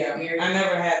make it. Yeah, I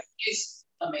never had. It's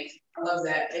amazing. I love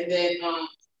that. And then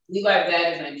we like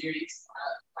that in Nigerians.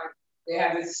 Like they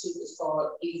have this soup. It's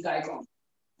called Ikaigon.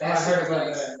 I heard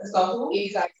about that. It's called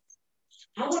Ikaigon.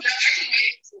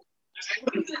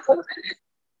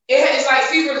 It's like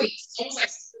fever leaves. Almost like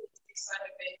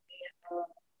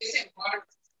it's in water.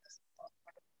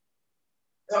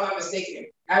 If I'm not mistaken.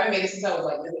 I haven't made it since I was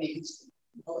like 11.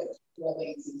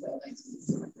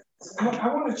 I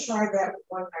want to try that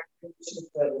one. I with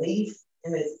the leaf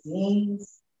and its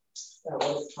beans. That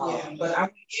was hard. Yeah, but I'm.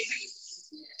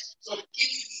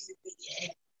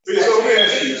 It's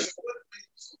okay.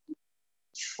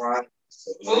 Try.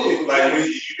 Like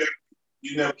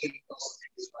you never can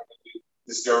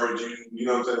discourage you. You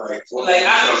know what I'm saying? Like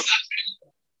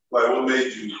what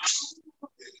made you?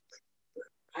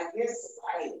 I guess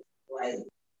like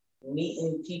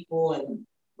meeting people and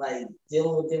like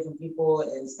dealing with different people,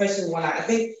 and especially when I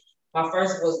think my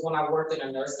first was when I worked in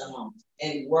a nursing home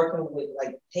and working with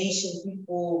like patient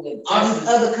people and all these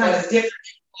other kinds of different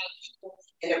people,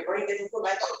 and it brings people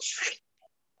like, oh,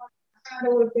 I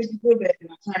know what people do that, and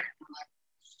I'm trying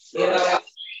to, you know,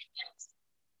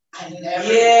 I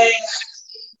never. Yeah.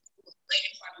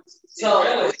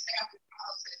 So.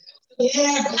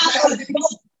 Yeah.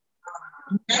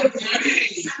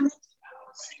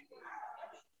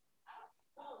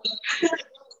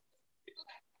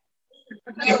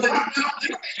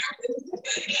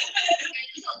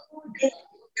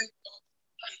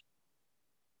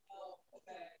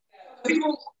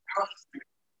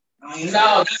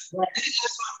 No,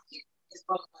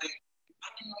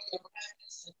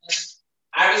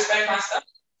 I respect myself.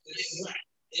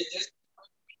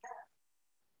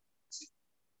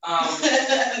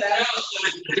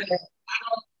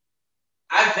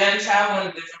 I've been traveling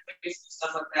to different places and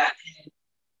stuff like that, and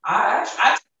I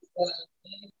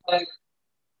like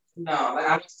no, like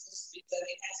I was supposed to speak that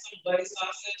they had some buddy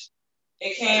sausage.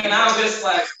 It came and I was just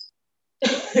like,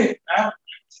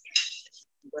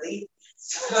 buddy,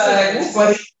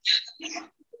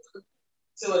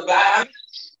 to a guy. I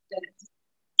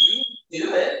mean, you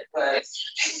do it, but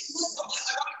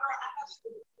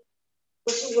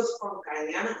she was from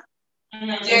Guyana. Mm-hmm.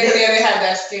 Yeah, because they have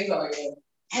that skin color. Yeah.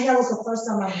 And that was the first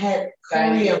time I had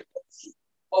Korean.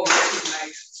 Oh,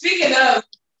 nice. Speaking of,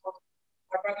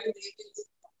 my brother David,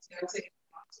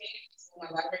 my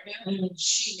life right now. Mm-hmm.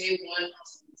 She made one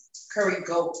curry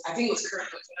goat. I think it was curry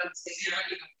goat.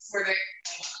 For the,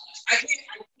 I can't.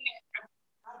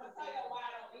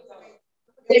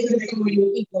 No,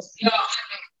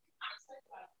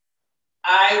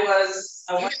 I went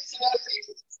to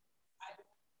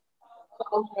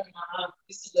my aunt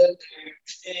used to live there,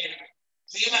 and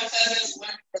me and my cousins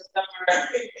went for summer,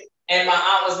 and my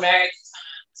aunt was married at the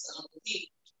time to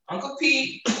Uncle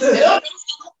Pete. Uncle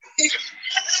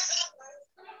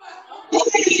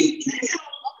Pete.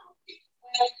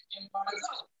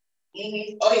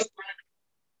 Oh, he's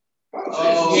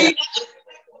yeah.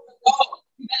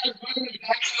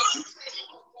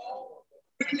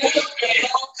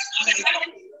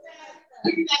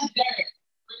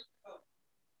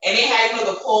 And they had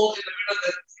the pole in the middle of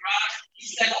the garage. He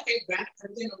said, okay, wrap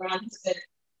everything around. He said,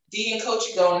 D and Coach,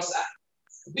 you go inside.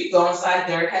 We go inside.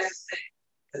 Derek has to stay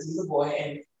because he's a boy,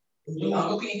 and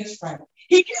Uncle Pete and his friend.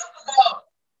 He killed the dog.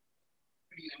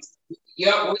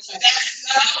 Yep.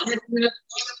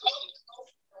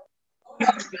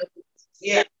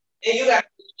 Yeah. And you got,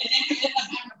 and then you end up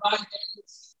having to buy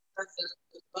the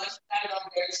bunch of on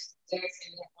Derek's in there.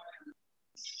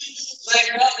 Like,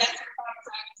 no, that's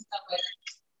stuff like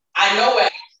I know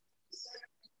it.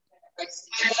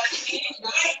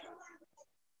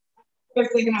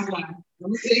 First thing I want. Let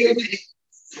me see you.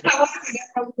 But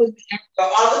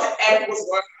all of the egg was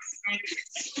working.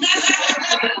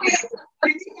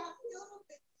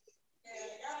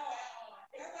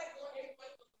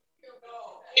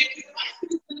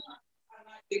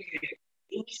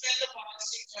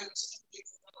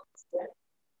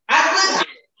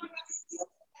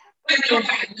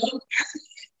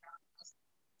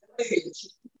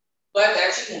 But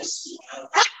that chicken was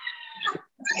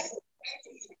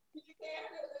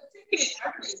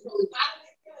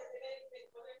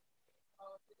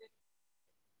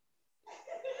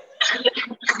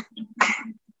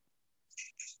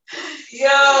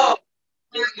yo.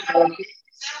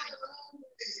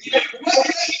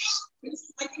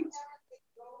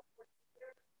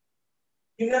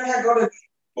 You never had to go to.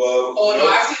 Well, oh no,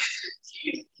 I've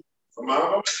seen it. From my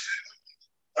mom,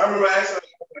 I remember asking.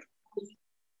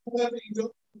 What you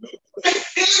do?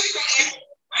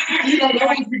 You don't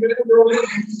know if you're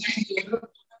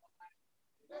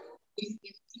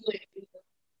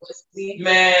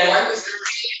man.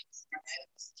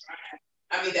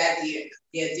 I mean that deer.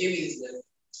 Yeah, deer meat is good.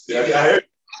 Yeah, I heard.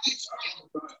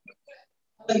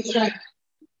 What's trap?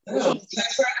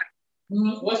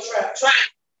 What's trap? Trap.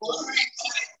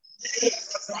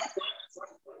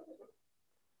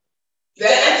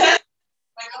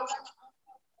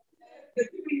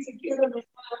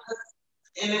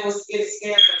 And it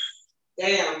scared us.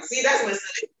 Damn. See, that's what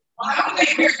it's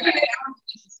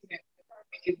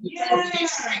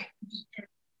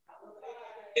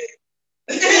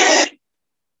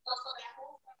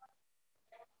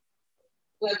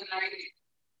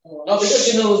oh, because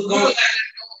you know it was going.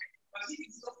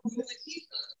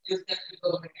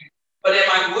 But in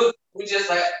my group, we just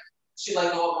like she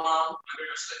like, oh mom,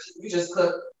 we just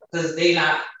cook because they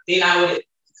not with it.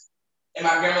 And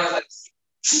my grandma's like,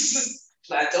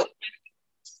 I don't.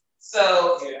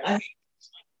 So yeah, I think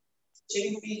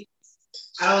chicken feet.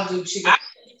 I don't do chicken.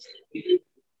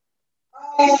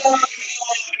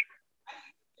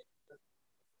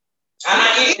 I'm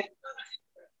not eating.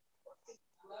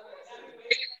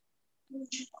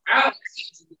 I don't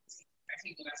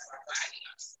think that's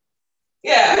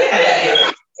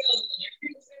yeah.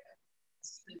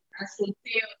 Actually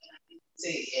feel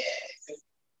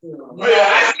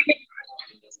yeah.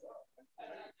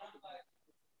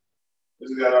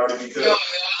 This got already be cut.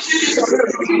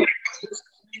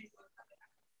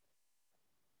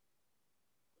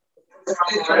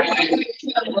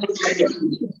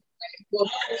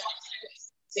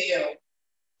 Tail,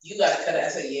 you gotta cut it. I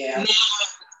said, yeah.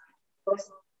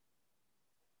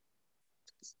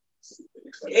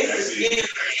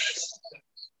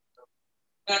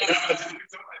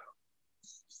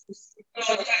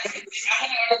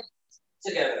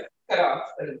 Together, cut off.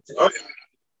 Okay.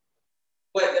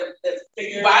 But the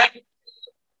figure.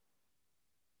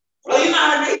 Oh, you know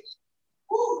how to make.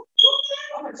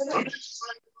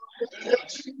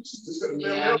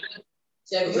 Yeah.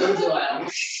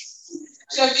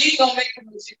 Chevy gonna make them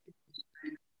chicken.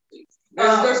 I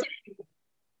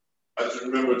just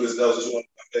remember this. That was just one of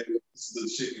my favorite. The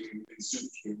chicken and soup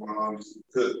from my mom used to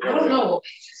cook. I don't know.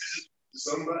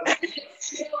 Somebody.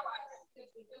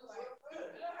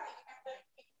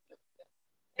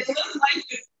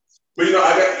 But you know, I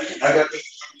got this.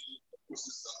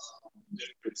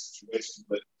 Different situation,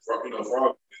 but for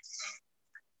all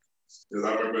because I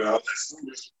remember I was at school.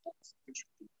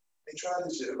 They tried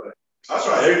this shit like I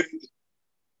tried everything.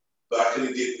 but I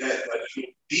couldn't get that like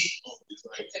deep on this.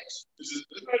 Like, it's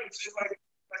like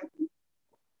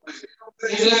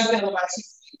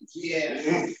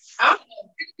yeah. I don't know.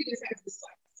 It just has this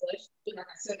like flesh, but like I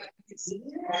said, like you can see.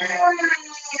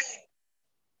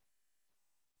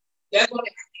 That's what I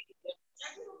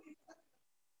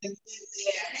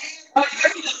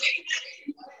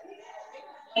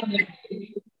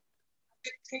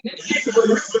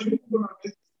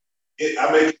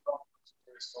make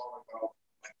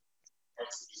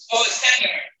oh, it's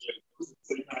tender.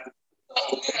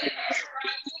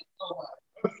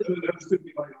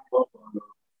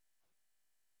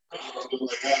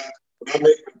 When I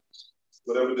make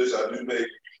whatever dish I do make,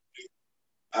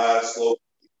 I slow.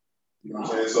 You know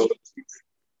what I'm saying? So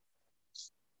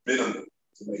minimum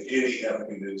to make any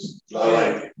African dish. I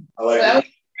like it. I like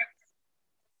it.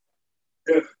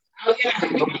 Yeah. Oh yeah, I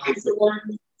used to work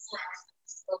before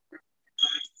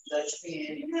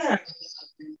yeah.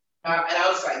 And I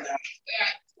was like, no,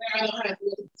 I know how to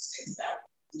do it.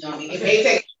 You know what I mean? If they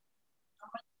take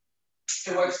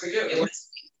it works for you. It works.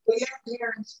 But yeah,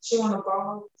 parents chew on the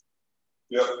ball.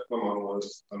 Yep, come on,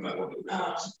 I'm not one of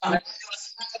those.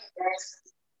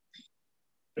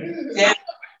 Yeah.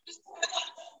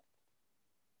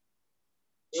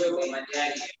 My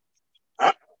daddy.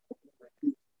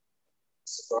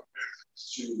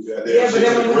 Yeah, but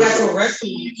then when we got to a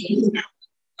restaurant.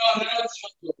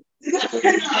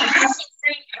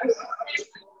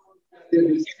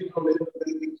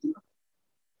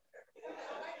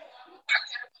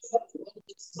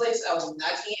 This place I was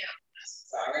not here.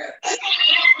 Sorry.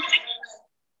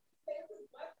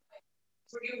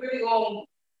 So you really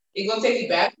gonna take you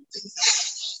back?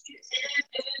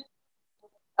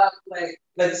 Like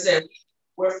I said,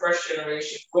 we're first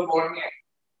generation. We're born here.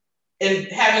 And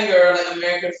having your like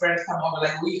American friends come over,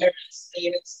 like we ever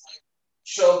stayed, like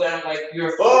show them like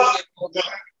your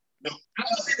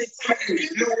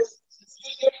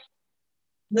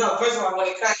No, first of all, when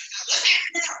it comes,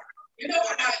 you know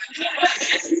what?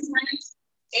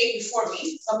 Ate before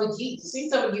me. Some of you see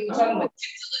some of you talking like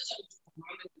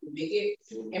make it,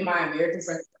 and my American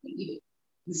friends eat it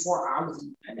before I was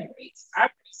eating. I never ate.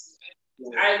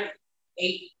 I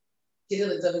ate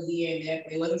chitlins of a D and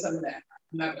that. It wasn't some of that.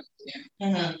 I'm not gonna do that.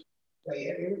 Mm-hmm. But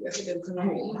yeah, that's what they would come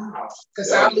out. Wow.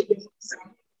 Because I was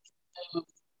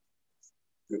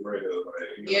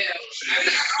yeah.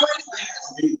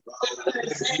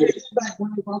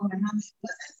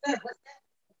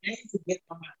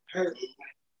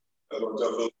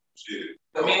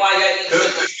 I mean, why you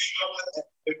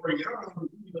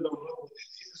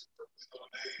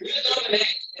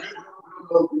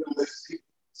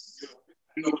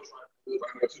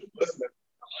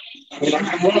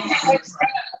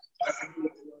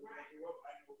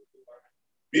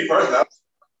me personally,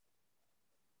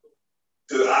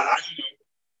 because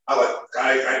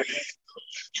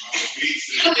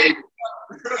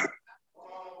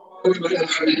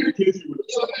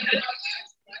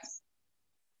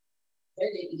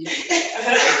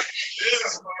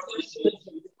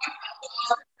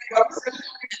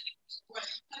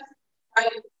I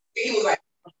like he was like,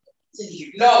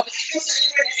 no.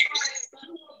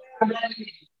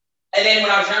 And then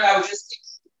when I was young, I was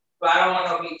just, but I don't want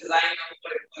to be because I didn't know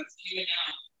what it was. Even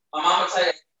now, my mom would tell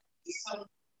you,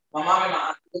 my mom and my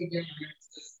aunt,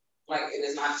 like it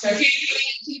is not.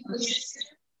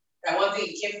 That one thing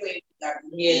you can't play.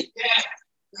 Yeah.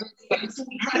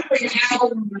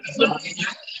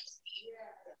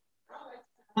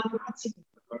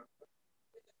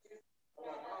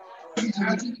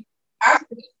 I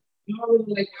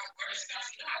really like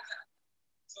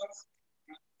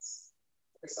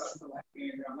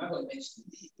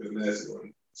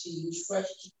she used fresh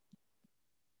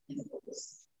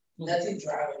nothing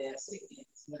dry with that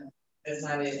sickness. No, that's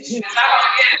not it.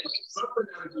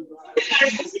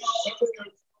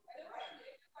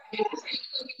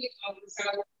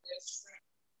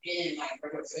 And like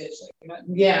regular fish, like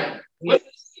yeah.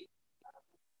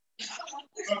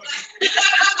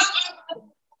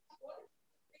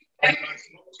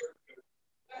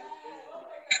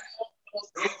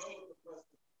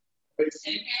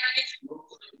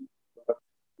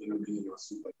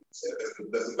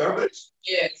 That's the foundation.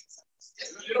 Yes.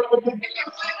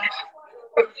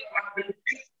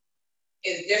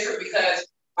 It's different because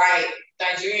like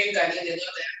Nigerians, I need to know that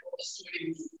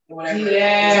or whatever.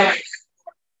 Yeah.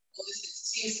 Well, this is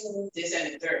seafood, this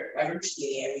and the third. Like we're just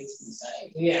getting everything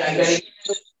inside. Yeah. Like,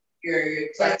 your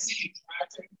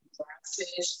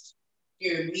fish,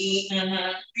 your meat,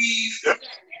 beef. Yep.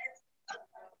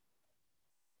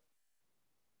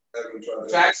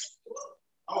 Tracks.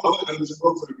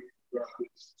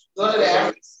 Go to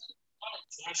that.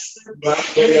 But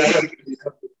yeah, I have to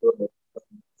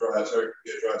dry turkey.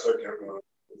 Yeah, dry turkey.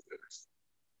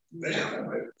 Damn.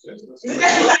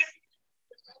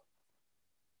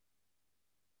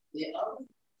 Yeah.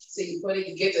 So you put it,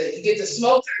 you get the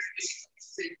smoked turkey.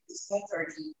 The smoked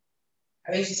turkey. I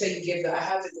think she said you give I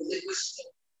have the liquid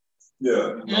smoke.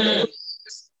 Yeah.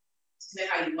 Then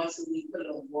how you want to when you put it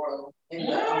on broil. And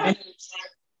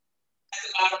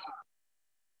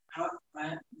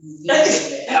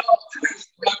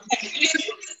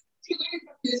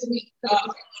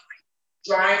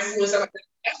dry food stuff like that.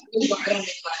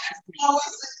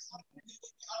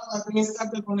 I don't stop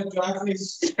up on the dry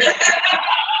fish.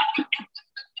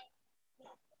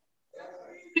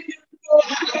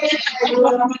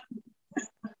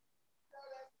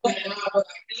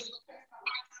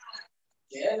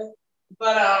 Yeah.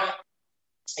 But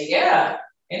yeah.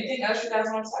 Anything else you guys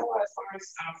want to talk about as far as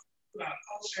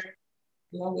culture?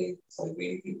 You know, we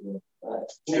celebrate people. But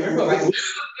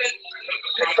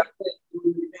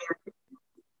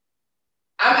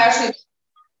I'm actually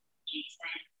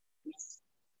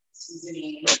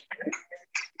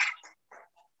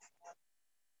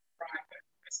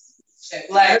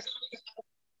like that's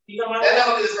not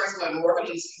gonna be the first one. We're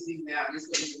working on seasoning now. Just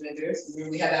with the vendors.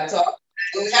 We had that talk.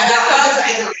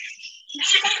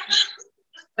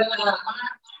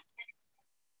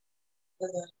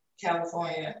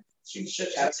 California. She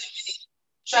shook out to me.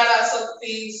 Shout out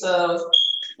Sophie. So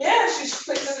yeah, she's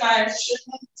fixing my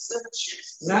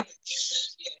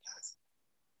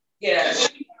yeah. So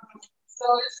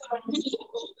it's I'm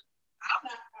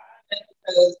not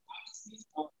because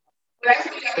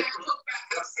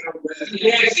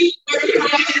yeah, she's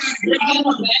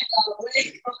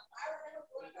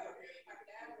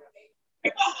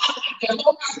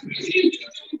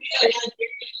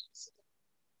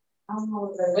I don't know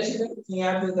what you think. Can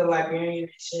y'all do the Liberian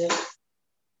shit?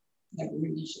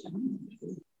 Liberian shit.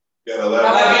 Got a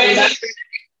Liberian.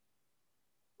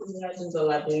 Imagine the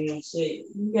Liberian shit.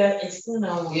 You got explain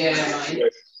all of yeah.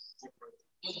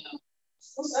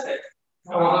 What's that?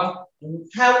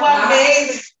 How made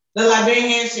the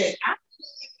Liberian shit?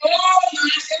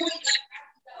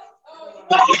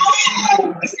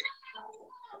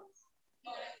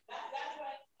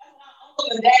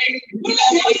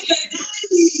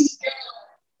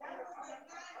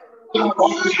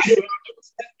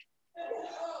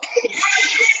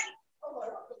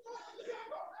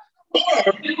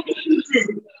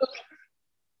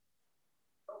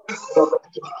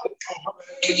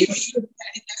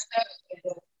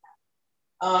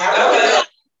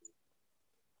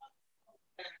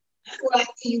 What are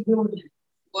you doing?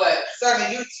 What? Sorry,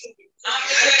 YouTube.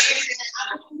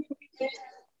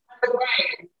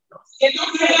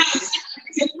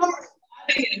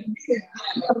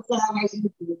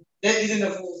 That is in the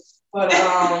food. But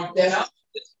that's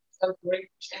a great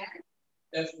chat.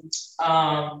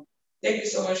 Thank you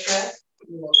so much, Chef.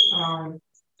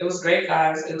 It was great,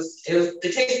 guys. It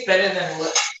tastes better than it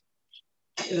was.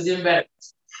 It was even better.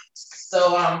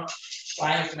 So why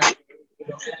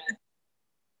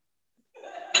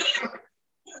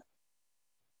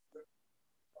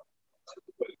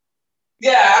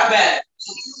yeah, I bet.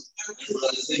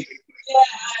 Yeah.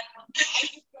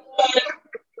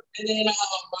 And then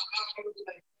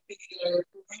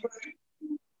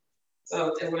so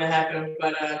it wouldn't happen,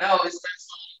 but no, it's very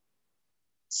fun.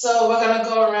 So we're gonna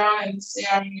go around and see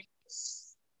our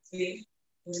names. See.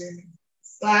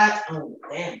 Slide. Oh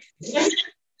damn.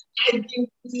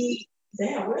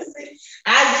 Damn, what is it?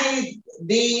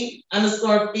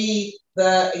 IGB_feed the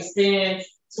experience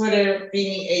Twitter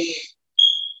feeding a.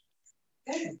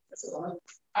 Okay, that's a lot.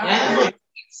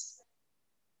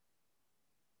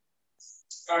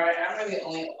 All right, I'm really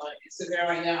only on Instagram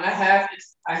right now.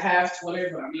 I have Twitter,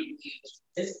 but I'm not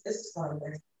it's fun,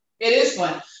 man. It is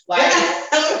fun. Like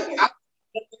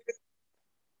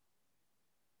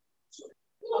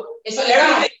it's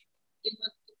everything.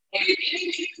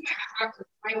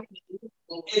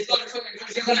 It's going to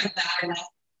because you're gonna die.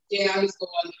 Yeah, I'm just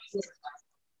going.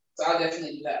 So I'll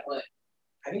definitely do that. But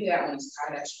I think that one's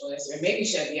kind of choice, or maybe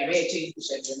Chef. Yeah, maybe change the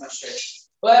Chef. I'm not sure.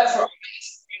 But for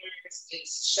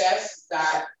it's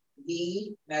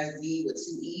chef.v, that's V with 2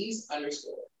 E's _.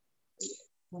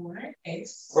 All right,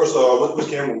 thanks. First of all, which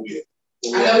camera will we get? I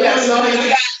know we have so many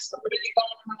guys.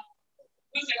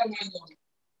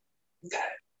 We got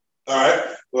it. All right.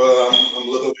 Well, I'm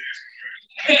looking.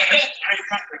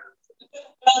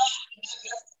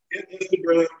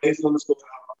 Instagram,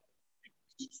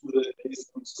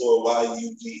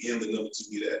 _YUGN, the number 2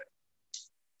 be that.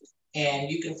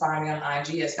 And you can find me on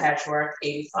IG as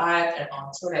Patchwork85 and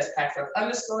on Twitter as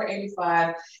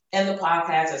Patchwork_85 and the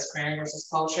podcast as Crayon vs.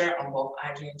 Culture on both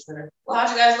IG and Twitter. We'll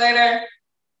have you guys later.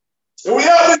 And we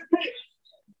out.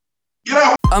 Get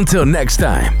out. Until next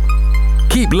time,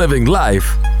 keep living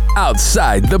life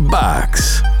outside the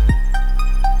box.